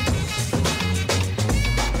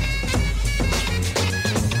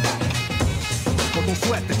don't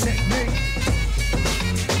sweat the technique.